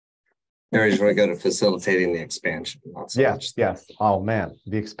 areas where I go to facilitating the expansion. Not so Yes, much. yes. Oh man,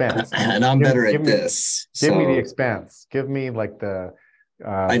 the expanse. And I'm better at give me, this. Give me the So expanse. Give me like the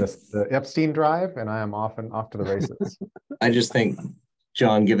Epstein drive, and I am off to the races. I just think,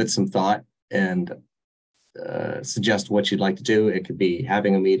 John, give it some thought and suggest what you'd like to do. It could be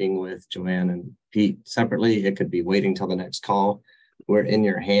having a meeting with Joanne and Pete separately. It could be waiting till the next call. We're in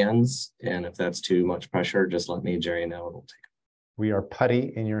your hands, and if that's too much pressure, just let me, Jerry, know, and we'll take it. We are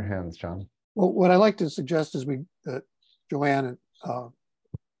putty in your hands, John. Well, what I like to suggest is Joanne and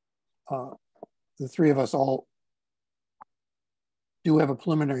the three of us all do have a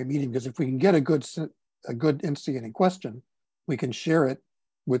preliminary meeting, because if we can get a good instigating question, we can share it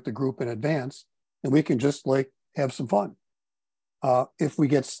with the group in advance, and we can just like have some fun. If we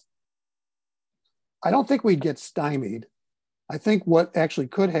get, I don't think we'd get stymied. I think what actually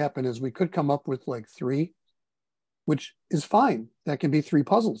could happen is we could come up with like 3, which is fine. That can be 3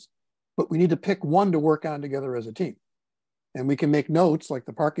 puzzles, but we need to pick one to work on together as a team. And we can make notes like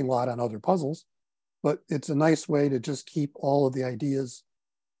the parking lot on other puzzles, but it's a nice way to just keep all of the ideas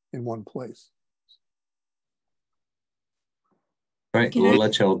in one place. All right, we'll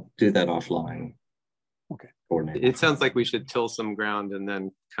let y'all do that offline. Okay. Coordinate. It sounds like we should till some ground and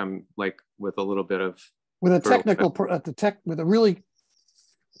then come like with a little bit of with a technical with a really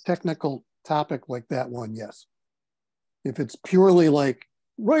technical topic like that one, yes. If it's purely like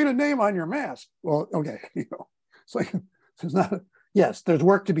write a name on your mask, well, okay, you know, it's like there's not. Yes, there's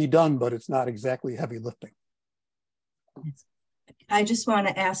work to be done, but it's not exactly heavy lifting. I just want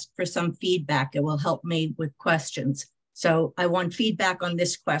to ask for some feedback. It will help me with questions. So I want feedback on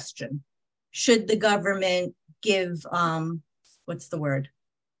this question. Should the government give, what's the word?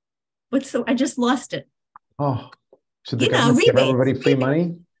 I just lost it. Oh, should the government give everybody free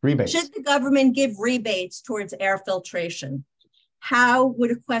money? Rebates. Should the government give rebates towards air filtration? How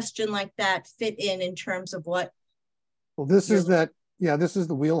would a question like that fit in terms of what? Well, this is that, yeah, this is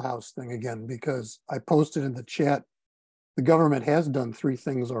the wheelhouse thing again, because I posted in the chat, the government has done 3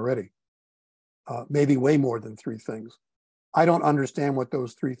 things already, maybe way more than 3 things. I don't understand what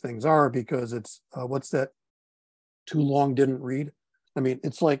those 3 things are, because it's, what's that? Too long, didn't read. I mean,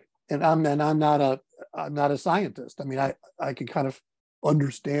 it's like, and I'm not a scientist. I mean, I can kind of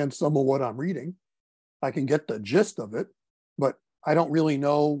understand some of what I'm reading. I can get the gist of it, but I don't really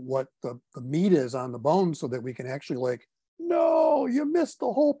know what the meat is on the bone, so that we can actually like, no, you missed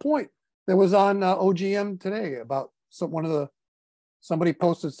the whole point. There was on OGM today about somebody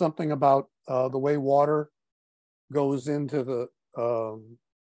posted something about the way water goes into the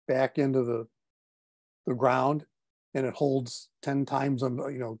back into the ground, and it holds 10 times,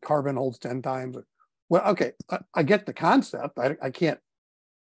 you know, carbon holds 10 times. Well, okay, I get the concept. I can't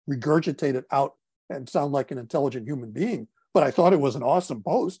regurgitate it out and sound like an intelligent human being, but I thought it was an awesome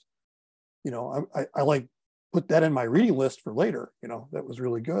post. You know, I like put that in my reading list for later. You know, that was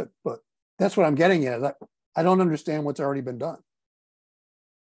really good. But that's what I'm getting at. I don't understand what's already been done.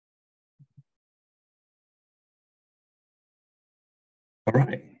 All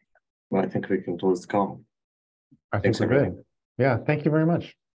right. Well, I think we can close the call. I think we're good. Yeah, thank you very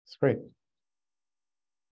much. It's great.